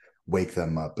wake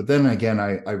them up. But then again,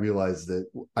 I realized that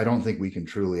I don't think we can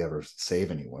truly ever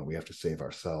save anyone. We have to save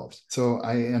ourselves. So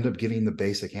I end up giving the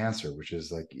basic answer, which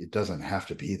is like, it doesn't have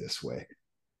to be this way.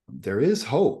 There is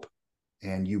hope,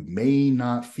 and you may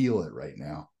not feel it right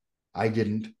now, I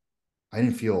didn't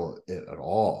feel it at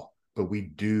all, but we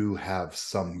do have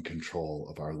some control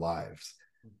of our lives.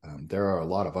 There are a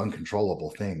lot of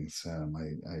uncontrollable things.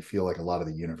 I feel like a lot of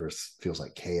the universe feels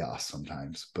like chaos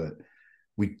sometimes, but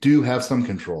we do have some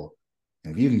control.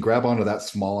 And if you can grab onto that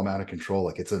small amount of control,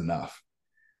 like it's enough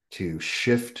to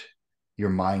shift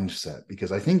your mindset,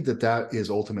 because I think that is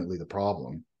ultimately the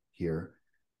problem here.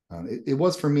 It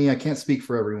was for me. I can't speak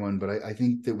for everyone, but I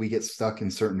think that we get stuck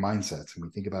in certain mindsets and we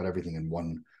think about everything in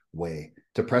one way.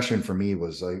 Depression for me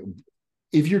was like,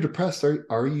 if you're depressed,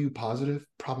 are you positive?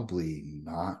 Probably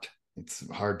not. It's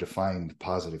hard to find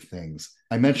positive things.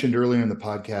 I mentioned earlier in the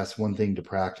podcast, one thing to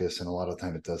practice, and a lot of the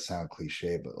time it does sound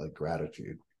cliche, but like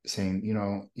gratitude, saying,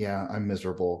 yeah, I'm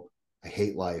miserable. I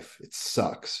hate life. It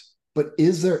sucks. But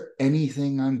is there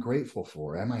anything I'm grateful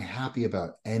for? Am I happy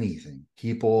about anything?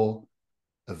 People,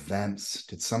 events?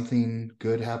 Did something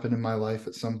good happen in my life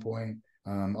at some point?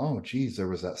 Oh geez, there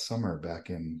was that summer back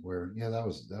in where, yeah, that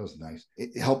was nice.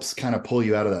 It helps kind of pull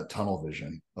you out of that tunnel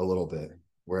vision a little bit,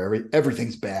 where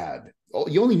everything's bad. Oh,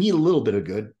 you only need a little bit of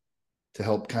good to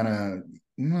help kind of,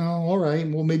 well, all right,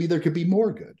 well, maybe there could be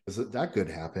more good. That good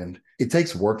happened. It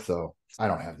takes work though. I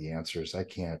don't have the answers. I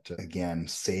can't, again,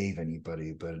 save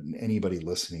anybody, but anybody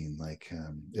listening, like,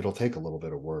 it'll take a little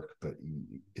bit of work, but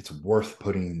it's worth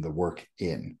putting the work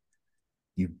in.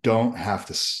 You don't have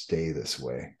to stay this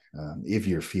way. If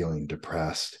you're feeling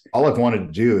depressed, all I've wanted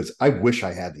to do is, I wish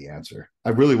I had the answer. I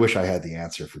really wish I had the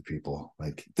answer for people.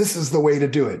 Like, this is the way to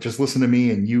do it. Just listen to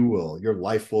me and your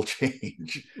life will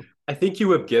change. I think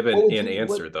you have given an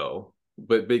answer though,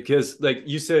 but because like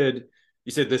you said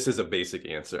this is a basic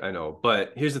answer. I know,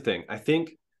 but here's the thing. I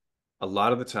think a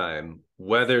lot of the time,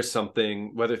 whether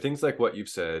things like what you've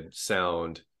said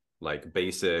sound like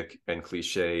basic and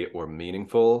cliche or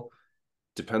meaningful,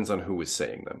 depends on who is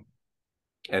saying them.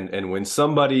 And when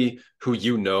somebody who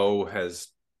has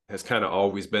kind of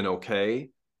always been okay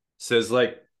says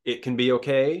like it can be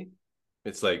okay,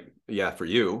 it's like, yeah, for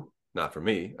you, not for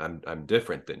me. I'm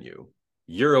different than you.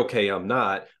 You're okay, I'm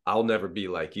not. I'll never be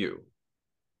like you.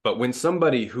 But when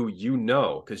somebody who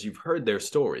because you've heard their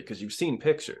story, because you've seen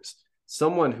pictures,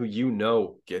 someone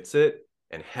who gets it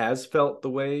and has felt the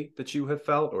way that you have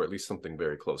felt, or at least something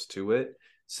very close to it,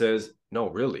 says, no,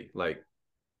 really, like,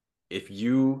 if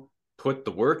you put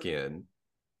the work in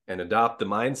and adopt the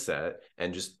mindset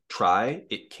and just try,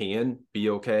 it can be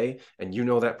okay. And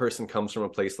that person comes from a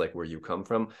place like where you come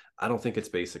from. I don't think it's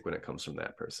basic when it comes from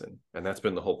that person. And that's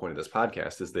been the whole point of this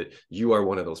podcast, is that you are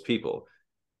one of those people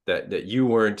that you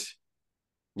weren't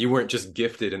just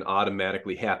gifted an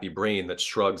automatically happy brain that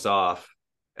shrugs off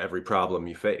every problem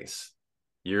you face.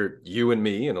 You and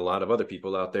me and a lot of other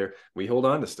people out there, we hold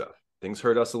on to stuff. Things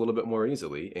hurt us a little bit more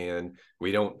easily, and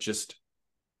we don't just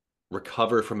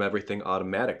recover from everything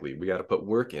automatically. We got to put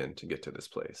work in to get to this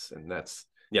place. And that's,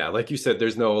 yeah, like you said,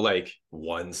 there's no like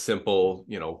one simple,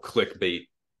 clickbait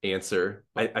answer.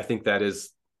 I think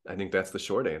that's the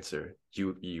short answer.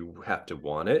 You have to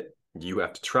want it, you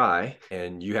have to try,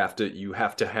 and you have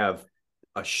to have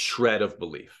a shred of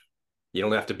belief. You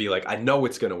don't have to be like, I know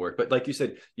it's going to work, but like you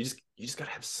said, you just got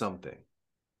to have something.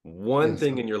 One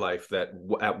thing in your life that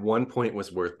at one point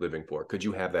was worth living for. Could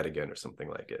you have that again, or something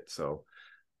like it? So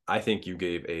I think you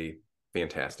gave a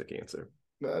fantastic answer.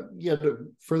 To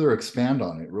further expand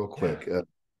on it real quick.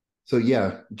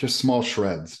 Yeah. Just small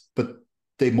shreds, but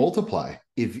they multiply.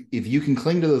 If you can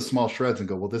cling to those small shreds and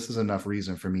go, well, this is enough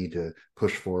reason for me to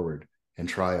push forward and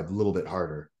try a little bit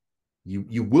harder,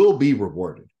 you will be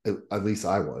rewarded. At least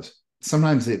I was.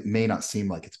 Sometimes it may not seem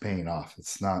like it's paying off.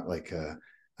 It's not like a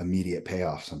immediate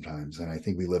payoff sometimes. And I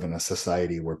think we live in a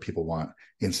society where people want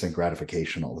instant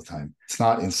gratification all the time. It's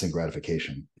not instant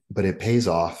gratification, but it pays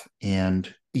off.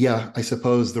 And yeah, I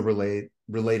suppose the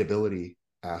relatability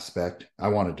aspect, I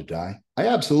wanted to die. I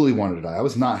absolutely wanted to die. I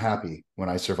was not happy when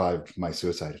I survived my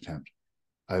suicide attempt.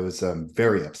 I was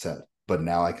very upset, but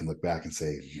now I can look back and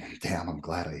say, damn, I'm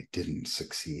glad I didn't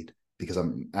succeed, because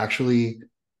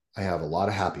I have a lot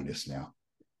of happiness now,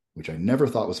 which I never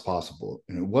thought was possible.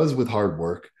 And it was with hard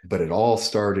work, but it all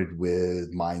started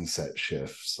with mindset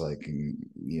shifts. Like,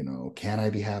 can I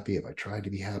be happy? Have I tried to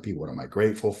be happy? What am I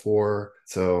grateful for?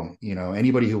 So,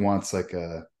 anybody who wants like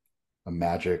a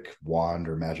magic wand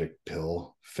or magic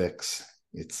pill fix,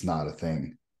 it's not a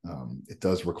thing. It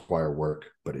does require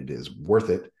work, but it is worth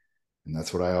it. And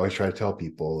that's what I always try to tell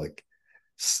people, like,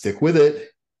 stick with it,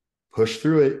 push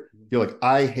through it. You're like,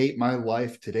 I hate my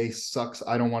life. Today sucks.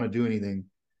 I don't want to do anything.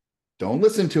 Don't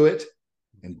listen to it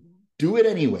and do it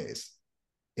anyways.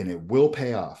 And it will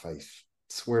pay off. I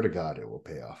swear to God, it will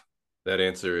pay off. That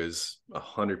answer is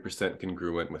 100%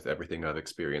 congruent with everything I've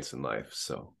experienced in life.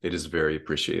 So it is very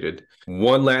appreciated.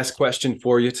 One last question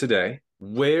for you today.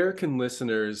 Where can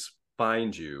listeners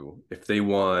find you if they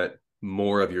want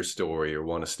more of your story or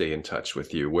want to stay in touch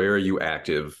with you? Where are you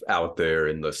active out there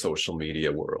in the social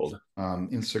media world?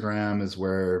 Instagram is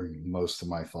where most of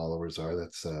my followers are.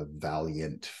 That's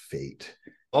Valiant Fate.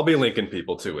 I'll be linking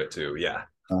people to it too. Yeah.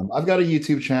 I've got a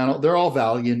YouTube channel. They're all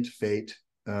Valiant Fate.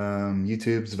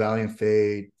 YouTube's Valiant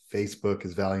Fate. Facebook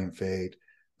is Valiant Fate.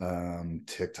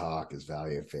 TikTok is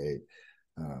Valiant Fate.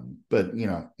 But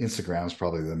Instagram is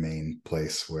probably the main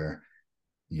place where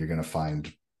you're going to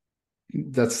find.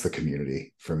 That's the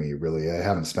community for me, really. I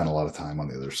haven't spent a lot of time on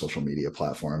the other social media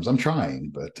platforms. I'm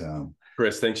trying, but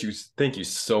Chris, thank you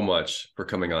so much for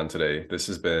coming on today. This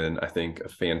has been, I think, a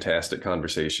fantastic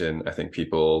conversation. I think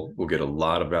people will get a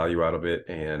lot of value out of it,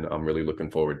 and I'm really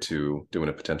looking forward to doing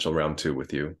a potential round 2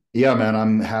 with you. Yeah, man,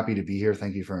 I'm happy to be here.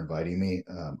 Thank you for inviting me.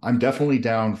 I'm definitely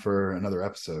down for another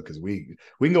episode because we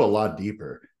can go a lot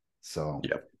deeper. So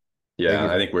yeah,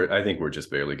 I think we're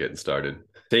just barely getting started.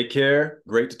 Take care.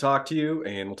 Great to talk to you,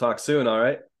 and we'll talk soon. All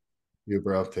right. You,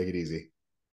 bro. Take it easy.